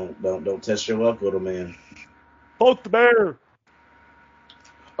don't test your luck, little man. Poke the bear.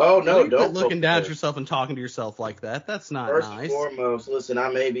 Oh no! Don't looking down at yourself and talking to yourself like that. That's not nice. First and foremost, listen. I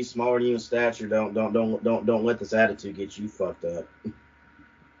may be smaller than you in stature. Don't let this attitude get you fucked up.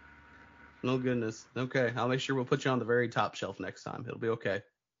 No goodness. Okay, I'll make sure we'll put you on the very top shelf next time. It'll be okay.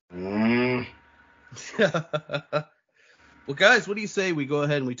 Well, guys, what do you say we go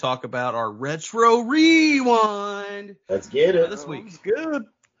ahead and we talk about our retro rewind? Let's get it. This week. Good.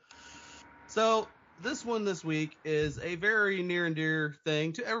 So this one this week is a very near and dear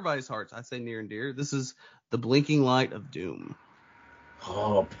thing to everybody's hearts. I say near and dear. This is the Blinking Light of Doom.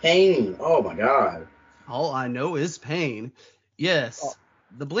 Oh, pain. Oh, my God. All I know is pain. Yes,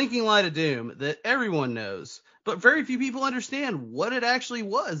 the Blinking Light of Doom that everyone knows, but very few people understand what it actually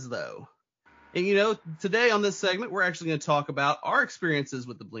was, though. And, today on this segment, we're actually going to talk about our experiences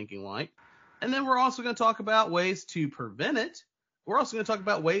with the Blinking Light, and then we're also going to talk about ways to prevent it. We're also going to talk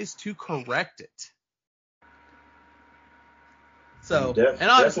about ways to correct it. So,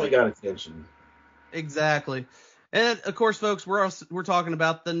 definitely got attention. Exactly. And of course, folks, we're talking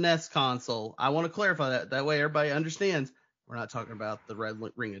about the NES console. I want to clarify that. That way everybody understands. We're not talking about the Red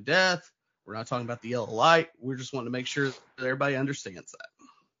Ring of Death. We're not talking about the Yellow Light. We're just wanting to make sure that everybody understands that.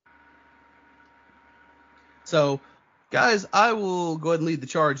 So, guys, I will go ahead and lead the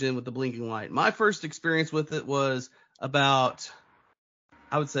charge in with the Blinking Light. My first experience with it was about,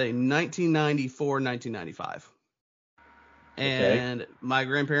 I would say, 1994, 1995. And my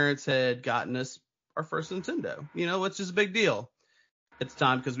grandparents had gotten us our first Nintendo, which is a big deal at the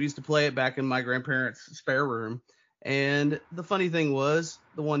time because we used to play it back in my grandparents' spare room. And the funny thing was,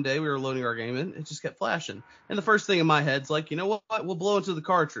 the one day we were loading our game in, it just kept flashing. And the first thing in my head's like, you know what? We'll blow into the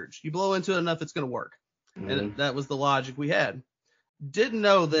cartridge. You blow into it enough, it's going to work. Mm-hmm. And that was the logic we had. Didn't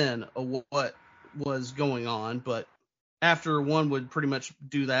know then what was going on, but after one would pretty much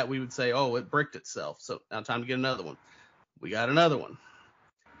do that, we would say, oh, it bricked itself. So now time to get another one. We got another one.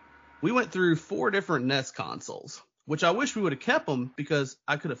 We went through 4 different NES consoles, which I wish we would have kept them because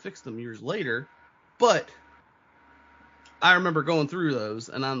I could have fixed them years later. But I remember going through those,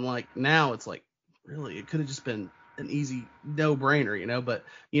 and I'm like, now it's like, really, it could have just been an easy no-brainer, But,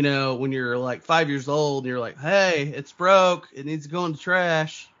 when you're like 5 years old, you're like, hey, it's broke. It needs to go in the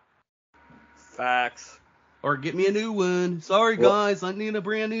trash. Facts. Or get me a new one. Sorry, guys, I need a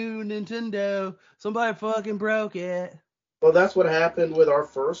brand new Nintendo. Somebody fucking broke it. Well, that's what happened with our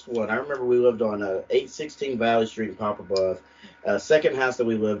first one. I remember we lived on 816 Valley Street in Papa Bluff, second house that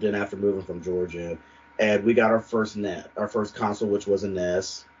we lived in after moving from Georgia. And we got our first console, which was a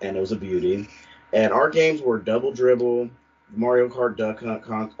NES, and it was a beauty. And our games were Double Dribble, Mario Kart Duck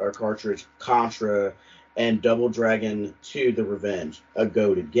Hunt cartridge, Contra, and Double Dragon 2: The Revenge, a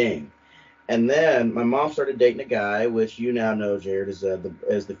goated game. And then my mom started dating a guy, which you now know, Jared, is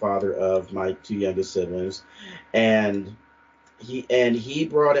the father of my 2 youngest siblings, and he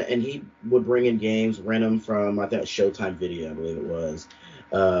brought it, and he would bring in games, rent them from, I think, Showtime Video, I believe it was,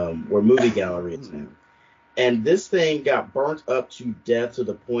 where Movie Gallery is now. And this thing got burnt up to death to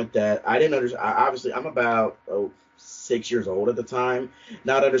the point that I didn't understand. Obviously, I'm about 6 years old at the time,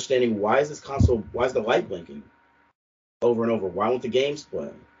 not understanding why is the light blinking over and over? Why won't the games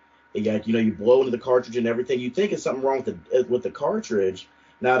play? You blow into the cartridge and everything. You think it's something wrong with the cartridge,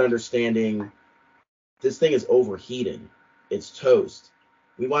 not understanding this thing is overheated. It's toast.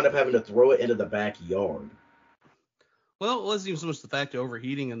 We wound up having to throw it into the backyard. Well, it wasn't even so much the fact of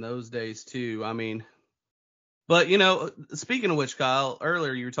overheating in those days, too. I mean, but, speaking of which, Kyle,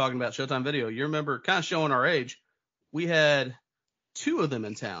 earlier you were talking about Showtime Video. You remember, kind of showing our age, we had 2 of them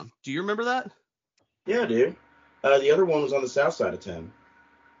in town. Do you remember that? Yeah, dude. The other one was on the south side of town.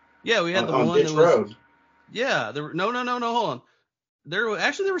 Yeah, we had the on one Ditch that Road. Was. Yeah, no, hold on. There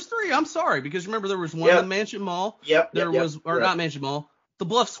was 3. I'm sorry, because remember there was one in Mansion Mall. Not Mansion Mall. The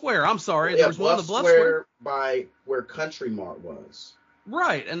Bluff Square. I'm sorry. There was one on the Bluff Square by where Country Mart was.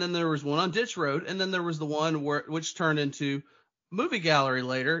 Right, and then there was one on Ditch Road, and then there was the one which turned into Movie Gallery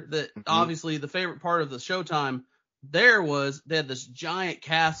later. That obviously the favorite part of the Showtime there was they had this giant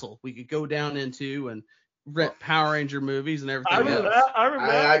castle we could go down into and rent Power Ranger movies and everything. I remember that.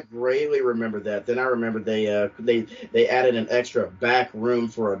 I greatly remember that. Then I remember they added an extra back room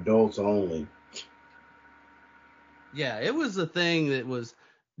for adults only. Yeah, it was a thing that was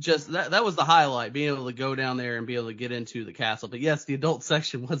just that was the highlight, being able to go down there and be able to get into the castle. But yes, the adult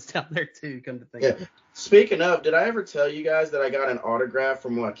section was down there too, come to think of it. Speaking of, did I ever tell you guys that I got an autograph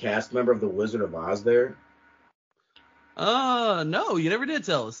from a cast member of The Wizard of Oz there? No, you never did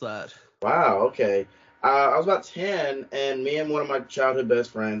tell us that. Wow, okay. I was about 10, and me and one of my childhood best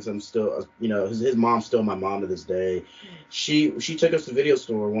friends, I'm still, his mom's still my mom to this day. She took us to the video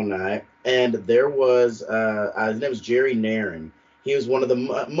store one night, and there was, his name was Jerry Nairn. He was one of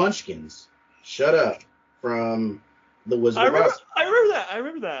the Munchkins. Shut up. From The Wizard of Oz. I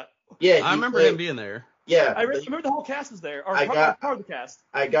remember that. Yeah, I remember him being there. Yeah. I remember the whole cast was there, or part of the cast.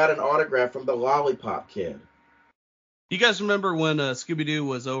 I got an autograph from the Lollipop Kid. You guys remember when Scooby-Doo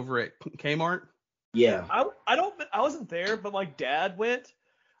was over at Kmart? Yeah. I wasn't there, but my dad went,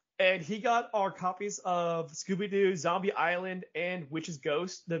 and he got our copies of Scooby-Doo, Zombie Island, and Witch's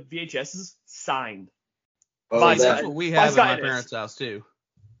Ghost, the VHSs, signed. That's what we have at my parents' house too.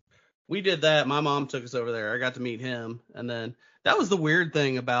 We did that. My mom took us over there. I got to meet him, and then that was the weird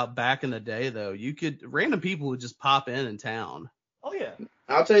thing about back in the day, though. Random people would just pop in town. Oh yeah.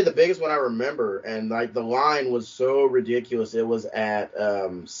 I'll tell you the biggest one I remember, and like the line was so ridiculous. It was at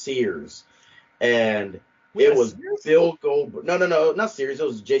Sears, and it was Bill Goldberg. No, not Sears. It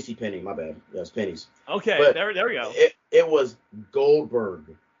was JCPenney. My bad. Yeah, it was Penny's. Okay, but there we go. It was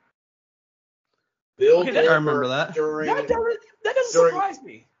Goldberg. Bill Goldberg. I remember that. That doesn't surprise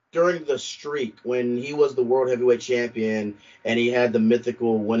me. During the streak, when he was the world heavyweight champion and he had the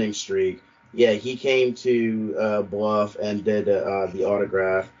mythical winning streak, yeah, he came to Bluff and did the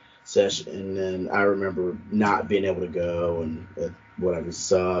autograph session, and then I remember not being able to go and whatever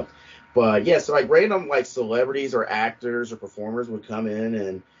sucked. But yeah, so like random like celebrities or actors or performers would come in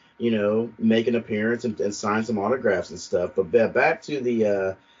and make an appearance and sign some autographs and stuff. But back to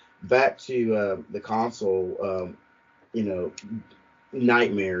the console,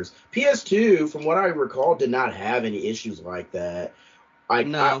 nightmares. PS2, from what I recall, did not have any issues like that.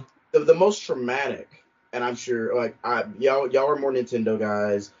 The most traumatic, and I'm sure y'all are more Nintendo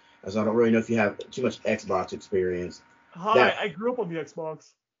guys, as I don't really know if you have too much Xbox experience. I grew up on the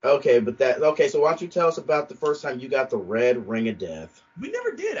Xbox. Okay, so why don't you tell us about the first time you got the red Ring of Death? We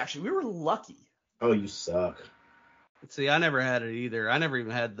never did, actually. We were lucky. Oh, you suck. See, I never had it either. I never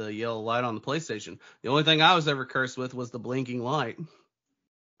even had the yellow light on the PlayStation. The only thing I was ever cursed with was the blinking light.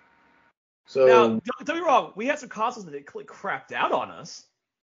 So now, don't get me wrong. We had some consoles that crapped out on us.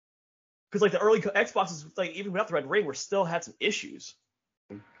 Because like the early Xboxes, like even without the red ring, we still had some issues.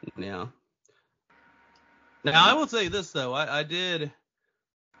 Yeah. Now I will say this though, I did.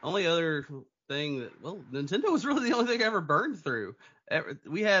 Only other thing Nintendo was really the only thing I ever burned through.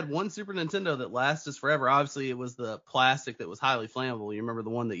 We had one Super Nintendo that lasted us forever. Obviously, it was the plastic that was highly flammable. You remember the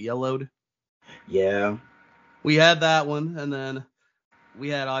one that yellowed? Yeah. We had that one, and then we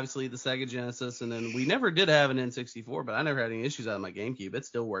had obviously the Sega Genesis, and then we never did have an N64, but I never had any issues out of my GameCube. It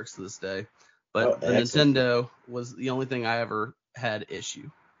still works to this day. But the Nintendo was the only thing I ever had issue.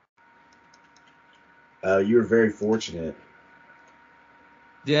 You were very fortunate.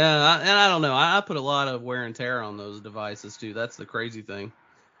 Yeah, and I don't know. I put a lot of wear and tear on those devices too. That's the crazy thing.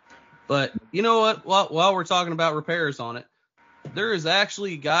 But you know what? While we're talking about repairs on it, there is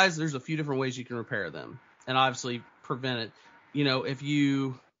actually, guys, there's a few different ways you can repair them, and obviously prevent it. If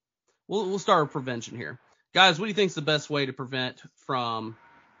you, we'll start with prevention here, guys. What do you think is the best way to prevent from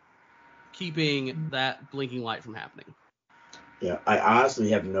keeping that blinking light from happening? Yeah, I honestly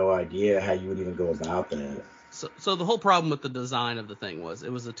have no idea how you would even go about that. So the whole problem with the design of the thing was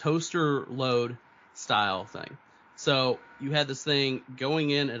it was a toaster load style thing. So you had this thing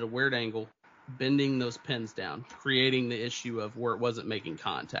going in at a weird angle, bending those pins down, creating the issue of where it wasn't making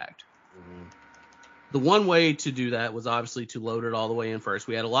contact. Mm-hmm. The one way to do that was obviously to load it all the way in first.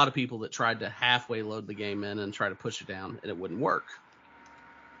 We had a lot of people that tried to halfway load the game in and try to push it down, and it wouldn't work.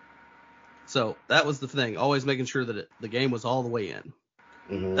 So that was the thing, always making sure that the game was all the way in.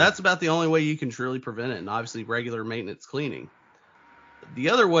 Mm-hmm. That's about the only way you can truly prevent it, and obviously regular maintenance cleaning. The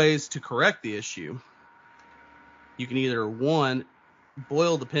other ways to correct the issue, you can either, one,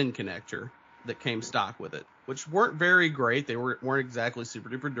 boil the pin connector that came stock with it. which weren't very great. They weren't exactly super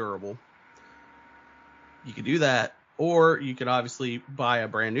duper durable. You could do that, or you could obviously buy a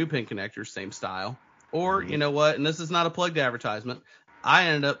brand new pin connector, same style. Or, you know what, and this is not a plugged advertisement, I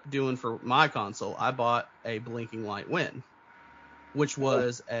ended up doing for my console, I bought a blinking light Win, which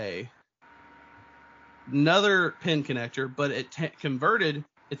was another pin connector, but it converted,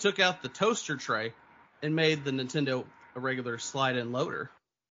 it took out the toaster tray and made the Nintendo a regular slide-in loader.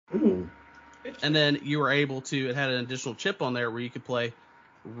 Ooh. And then you were able to, it had an additional chip on there where you could play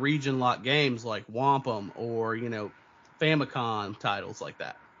region lock games like Wampum or, you know, Famicom titles like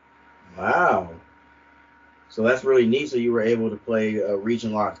that. Wow. So that's really neat. So you were able to play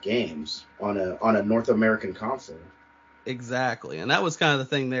region locked games on a North American console. Exactly. And that was kind of the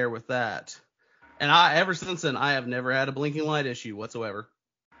thing there with that. And ever since then, I have never had a blinking light issue whatsoever.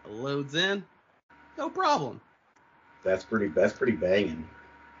 It loads in, no problem. That's pretty banging.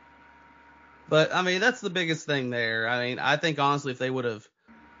 But I mean, that's the biggest thing there. I mean, I think honestly, if they would have,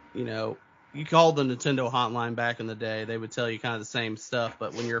 you know, you called the Nintendo hotline back in the day, they would tell you kind of the same stuff.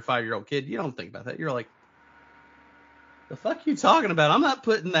 But when you're a 5-year-old kid, you don't think about that. You're like, the fuck you talking about? I'm not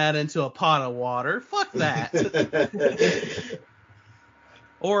putting that into a pot of water. Fuck that.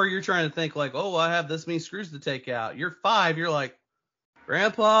 Or you're trying to think like, oh, I have this many screws to take out. You're 5. You're like,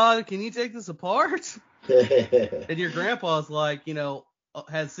 Grandpa, can you take this apart? And your grandpa's like, you know,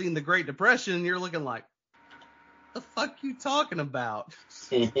 has seen the Great Depression. And you're looking like, the fuck you talking about?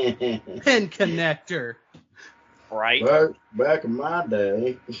 Pin connector. Right. Back in my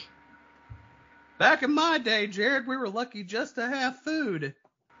day. Back in my day, Jared, we were lucky just to have food.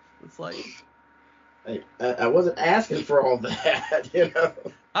 It's like, hey, I wasn't asking for all that, you know.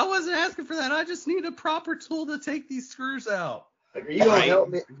 I wasn't asking for that. I just need a proper tool to take these screws out. Like, are you gonna help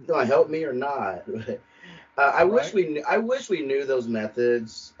me? Gonna help me or not? I wish we knew those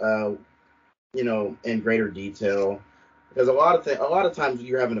methods, you know, in greater detail. Because a lot of times when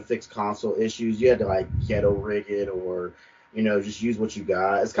you're having to fix console issues, you had to like ghetto rig it or, you know, just use what you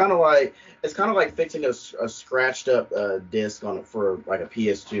got. It's kind of like fixing a scratched up disc for like a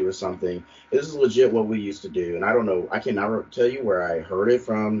PS2 or something. This is legit what we used to do, and I don't know, I can never tell you where I heard it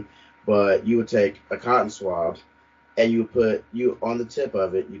from, but you would take a cotton swab and you on the tip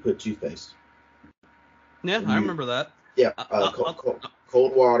of it you put toothpaste. Yeah, I remember that. Yeah,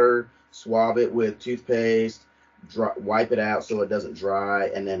 cold water, swab it with toothpaste, wipe it out so it doesn't dry,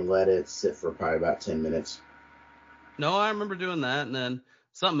 and then let it sit for probably about 10 minutes. No, I remember doing that. And then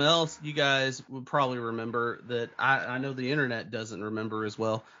something else you guys would probably remember that I know the internet doesn't remember as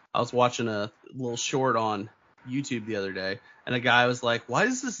well. I was watching a little short on YouTube the other day, and a guy was like, why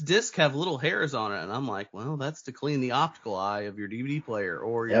does this disc have little hairs on it? And I'm like, well, that's to clean the optical eye of your DVD player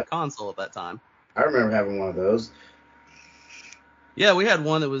or your console at that time. I remember having one of those. Yeah, we had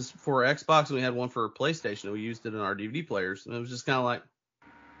one that was for Xbox, and we had one for PlayStation, and we used it in our DVD players. And it was just kind of like,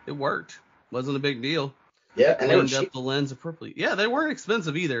 it worked. Wasn't a big deal. Yeah, and they cleaned up the lens appropriately. Yeah, they weren't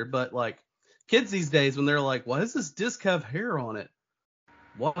expensive either, but like kids these days, when they're like, why does this disc have hair on it?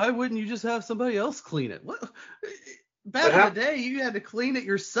 Why wouldn't you just have somebody else clean it? What? Back in the day, you had to clean it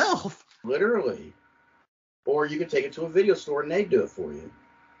yourself. Literally. Or you could take it to a video store and they'd do it for you.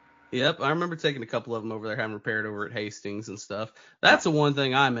 Yep, I remember taking a couple of them over there, having repaired over at Hastings and stuff. That's the one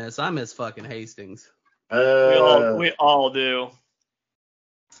thing I miss. I miss fucking Hastings. We all do.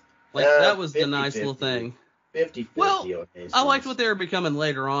 Like, that was the nice little thing. 50-50. Well, I liked what they were becoming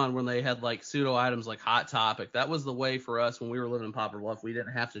later on when they had, like, pseudo items like Hot Topic. That was the way for us when we were living in Poplar Bluff. We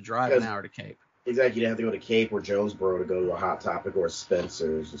didn't have to drive an hour to Cape. Exactly. You didn't have to go to Cape or Jonesboro to go to a Hot Topic or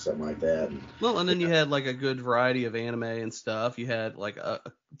Spencer's or something like that. Well, and then you had, like, a good variety of anime and stuff. You had, like, a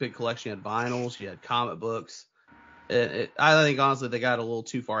big collection. You had vinyls. You had comic books. I think, honestly, they got a little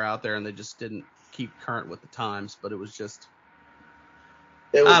too far out there and they just didn't keep current with the times. But it was just...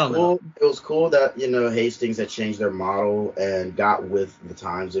 It was cool. It was cool that, you know, Hastings had changed their model and got with the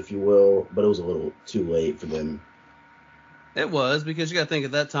times, if you will, but it was a little too late for them. It was, because you got to think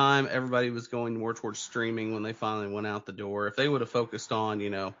at that time everybody was going more towards streaming when they finally went out the door. If they would have focused on,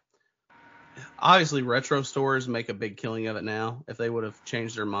 you know, obviously retro stores make a big killing of it now. If they would have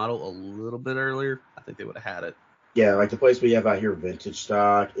changed their model a little bit earlier, I think they would have had it. Yeah, like the place we have out here, Vintage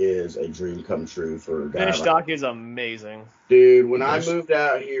Stock, is a dream come true for a guy. Vintage Stock is amazing. Dude, when I moved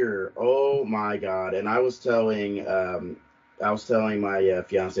out here, oh my God. And I was telling my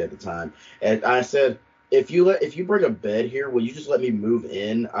fiance at the time, and I said, if you bring a bed here, will you just let me move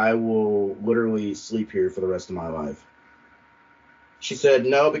in? I will literally sleep here for the rest of my life. She said,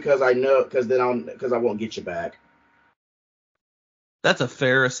 no, because I won't get you back. That's a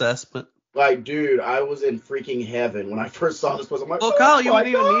fair assessment. Like, dude, I was in freaking heaven when I first saw this post. I'm like, well, oh, Kyle, you wouldn't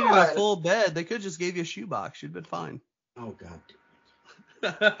even God. needed a full bed. They could just give you a shoebox. You'd been fine. Oh, God.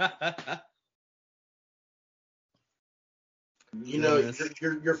 You know,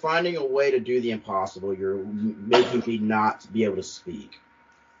 you're finding a way to do the impossible. You're making me not be able to speak.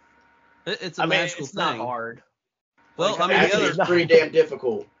 It's a magical it's thing. Not hard. Well, like, actually, it's pretty damn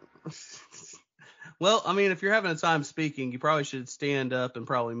difficult. Well, I mean, if you're having a time speaking, you probably should stand up and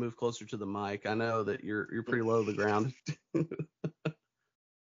probably move closer to the mic. I know that you're pretty low to the ground.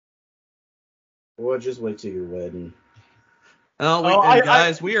 Well, just wait till your wedding.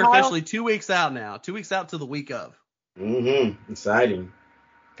 Guys, we are officially 2 weeks out now. 2 weeks out to the week of. Mm-hmm. Exciting.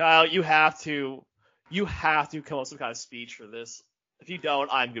 Kyle, you have to come up with some kind of speech for this. If you don't,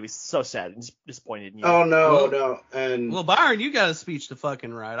 I'm gonna be so sad and disappointed in you. Oh no. And well, Byron, you got a speech to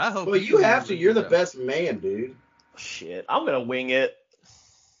fucking write. I hope. Well, you have to. You're the best man, dude. Shit, I'm gonna wing it.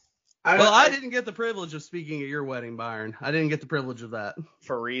 I didn't get the privilege of speaking at your wedding, Byron. I didn't get the privilege of that.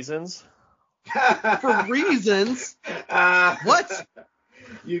 For reasons. For reasons? What?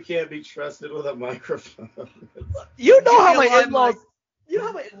 You can't be trusted with a microphone. You know how my in-laws. You know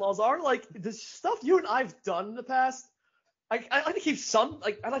how my in-laws are. Like the stuff you and I've done in the past. I like to keep some.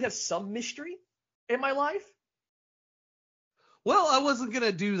 Like I like to have some mystery in my life. Well, I wasn't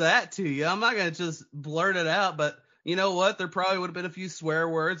gonna do that to you. I'm not gonna just blurt it out, but. You know what? There probably would have been a few swear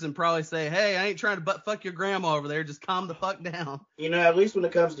words and probably say, hey, I ain't trying to butt fuck your grandma over there. Just calm the fuck down. You know, at least when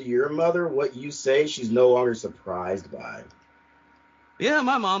it comes to your mother, what you say, she's no longer surprised by. Yeah,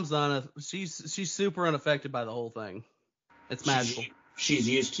 my mom's not. She's super unaffected by the whole thing. It's magical. She's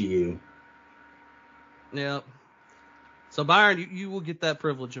used to you. Yep. So, Byron, you will get that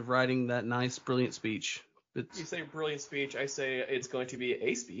privilege of writing that nice, brilliant speech. You say brilliant speech. I say it's going to be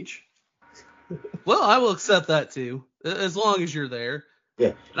a speech. Well, I will accept that too, as long as you're there.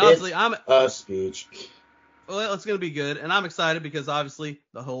 Yeah, and obviously I'm a speech. Well, it's gonna be good, and I'm excited because obviously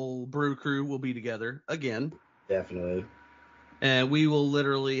the whole Brew crew will be together again. Definitely. And we will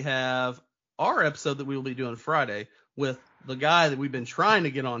literally have our episode that we will be doing Friday with the guy that we've been trying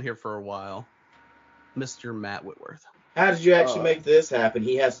to get on here for a while, Mr. Matt Whitworth. How did you actually make this happen?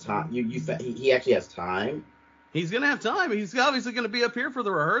 He has time. He actually has time. He's going to have time. He's obviously going to be up here for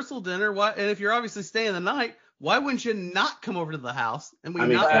the rehearsal dinner. Why? And if you're obviously staying the night, why wouldn't you not come over to the house? And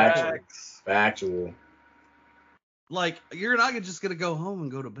factual. Like, you're not just going to go home and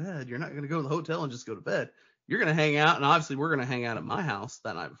go to bed. You're not going to go to the hotel and just go to bed. You're going to hang out, and obviously we're going to hang out at my house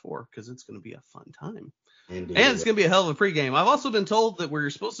that night before because it's going to be a fun time. Indeed. And it's going to be a hell of a pregame. I've also been told that we're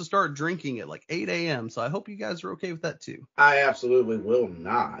supposed to start drinking at like 8 a.m., so I hope you guys are okay with that too. I absolutely will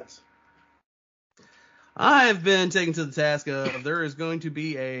not. I have been taken to the task of there is going to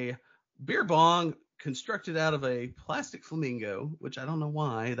be a beer bong constructed out of a plastic flamingo, which I don't know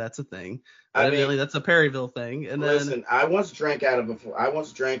why that's a thing. Evidently, that's a Perryville thing. And listen, I once drank out of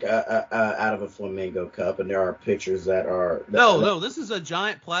a flamingo cup, and there are pictures that are. No, this is a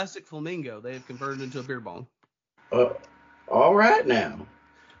giant plastic flamingo. They have converted into a beer bong. All right now.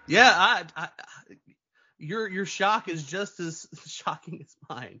 Yeah, your shock is just as shocking as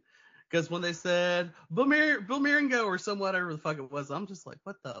mine. Because when they said Bilmiringo or whatever the fuck it was, I'm just like,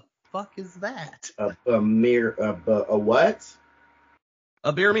 what the fuck is that? A what?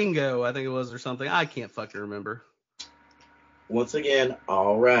 A Beermingo, I think it was, or something. I can't fucking remember. Once again,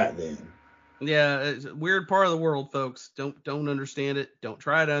 all right then. Yeah, it's a weird part of the world, folks. Don't understand it. Don't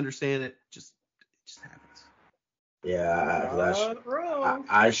try to understand it. It just happens. Yeah,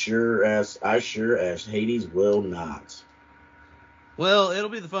 I sure as Hades will not. Well, it'll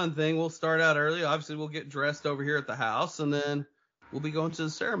be the fun thing. We'll start out early. Obviously, we'll get dressed over here at the house, and then we'll be going to the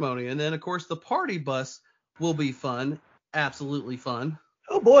ceremony. And then, of course, the party bus will be fun. Absolutely fun.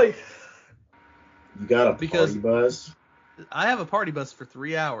 Oh, boy. You got a party bus? I have a party bus for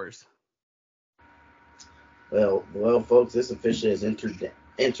 3 hours. Well, folks, this officially has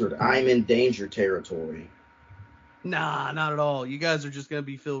entered I'm in danger territory. Nah, not at all. You guys are just going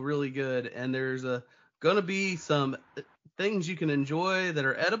to feel really good, and there's going to be some things you can enjoy that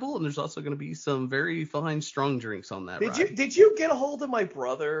are edible, and there's also going to be some very fine strong drinks on that ride. Did you get a hold of my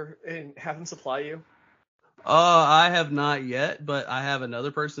brother and have him supply you? I have not yet, but I have another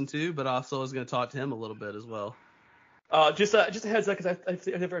person too, but also I was going to talk to him a little bit as well. Just a heads up, because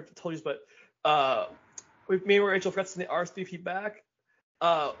I never told you this, but me and Rachel forgot to send the RSVP feedback.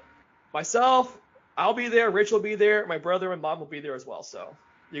 Myself, I'll be there, Rachel will be there, my brother and mom will be there as well, so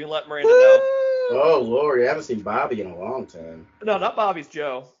you can let Miranda know. Oh, Lord, I haven't seen Bobby in a long time. No, not Bobby's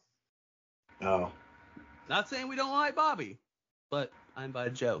Joe. Oh. Not saying we don't like Bobby, but I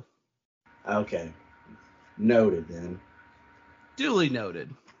invited Joe. Okay. Noted, then. Duly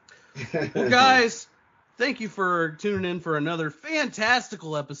noted. Well, guys, thank you for tuning in for another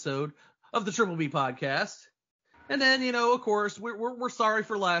fantastical episode of the Triple B Podcast. And then, of course, we're sorry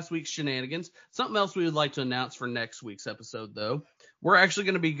for last week's shenanigans. Something else we would like to announce for next week's episode, though. We're actually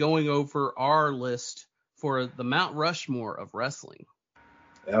going to be going over our list for the Mount Rushmore of wrestling.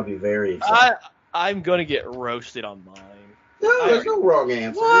 That'll be very exciting. I'm going to get roasted on mine. No, there's no wrong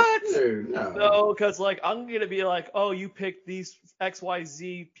answer. What? No, because I'm going to be like, oh, you picked these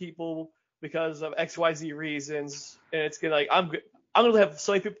XYZ people because of XYZ reasons. And it's going to I'm going to have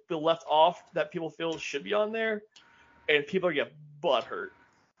so many people left off that people feel should be on there. And people are going to get butthurt.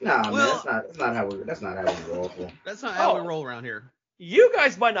 Nah, man, that's not how we roll. That's not how we roll around here. You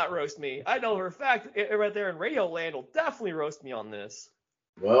guys might not roast me. I know for a fact, right there in Radio Land will definitely roast me on this.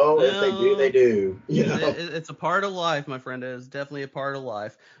 Well, if they do, they do. It's a part of life, my friend. It is definitely a part of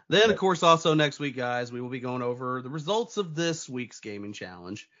life. Then, of course, also next week, guys, we will be going over the results of this week's gaming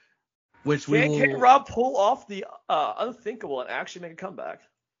challenge. Can Rob pull off the unthinkable and actually make a comeback?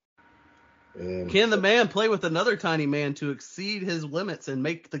 Can the man play with another tiny man to exceed his limits and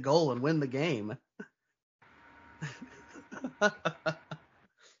make the goal and win the game?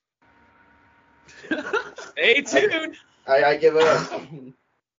 Stay tuned. I give up.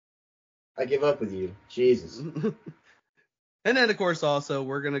 I give up with you. Jesus. And then, of course, also,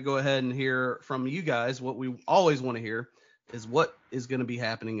 we're going to go ahead and hear from you guys. What we always want to hear is what is going to be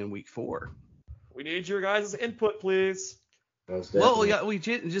happening in week 4. We need your guys' input, please. Well, we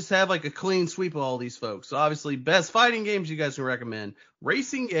just have like a clean sweep of all these folks. So obviously, best fighting games you guys can recommend,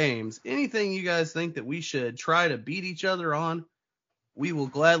 racing games, anything you guys think that we should try to beat each other on, we will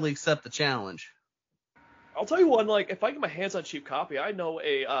gladly accept the challenge. I'll tell you one, if I get my hands on a cheap copy, I know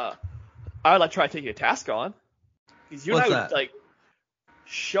I would like to try to take you a task on. What's that?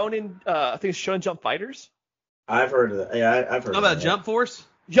 Shonen, I think it's Shonen Jump Fighters. I've heard of that. Yeah, I've heard How about Jump Force?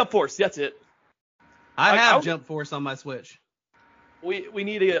 Jump Force, that's it. I have Jump Force on my Switch. We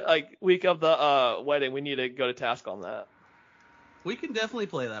need to, week of the wedding, we need to go to task on that. We can definitely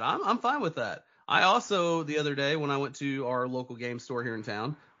play that. I'm fine with that. I also, the other day, when I went to our local game store here in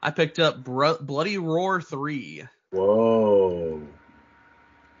town, I picked up Bloody Roar 3. Whoa.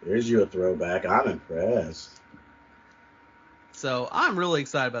 There's you a throwback. I'm impressed. So I'm really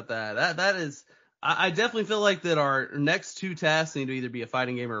excited about that. That is, I definitely feel like that our next 2 tasks need to either be a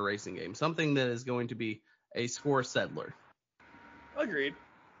fighting game or a racing game. Something that is going to be a score settler. Agreed.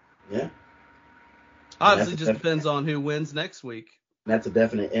 Yeah. Obviously, it just depends on who wins next week. That's a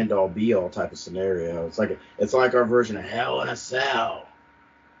definite end-all, be-all type of scenario. It's like our version of Hell in a Cell.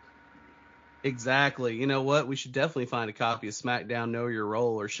 Exactly. You know what? We should definitely find a copy of SmackDown Know Your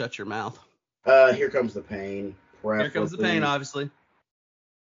Role or Shut Your Mouth. Here Comes the Pain. Here Comes the Pain, obviously.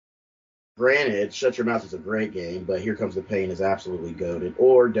 Granted, Shut Your Mouth is a great game, but Here Comes the Pain is absolutely goated.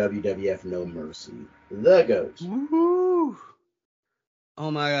 Or WWF No Mercy. The GOAT. Woohoo! Oh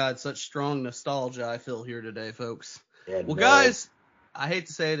my God, such strong nostalgia I feel here today, folks. Yeah, well, guys, I hate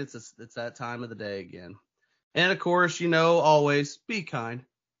to say it, it's that time of the day again. And of course, always be kind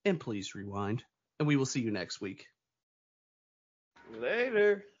and please rewind. And we will see you next week.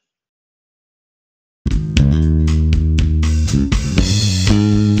 Later.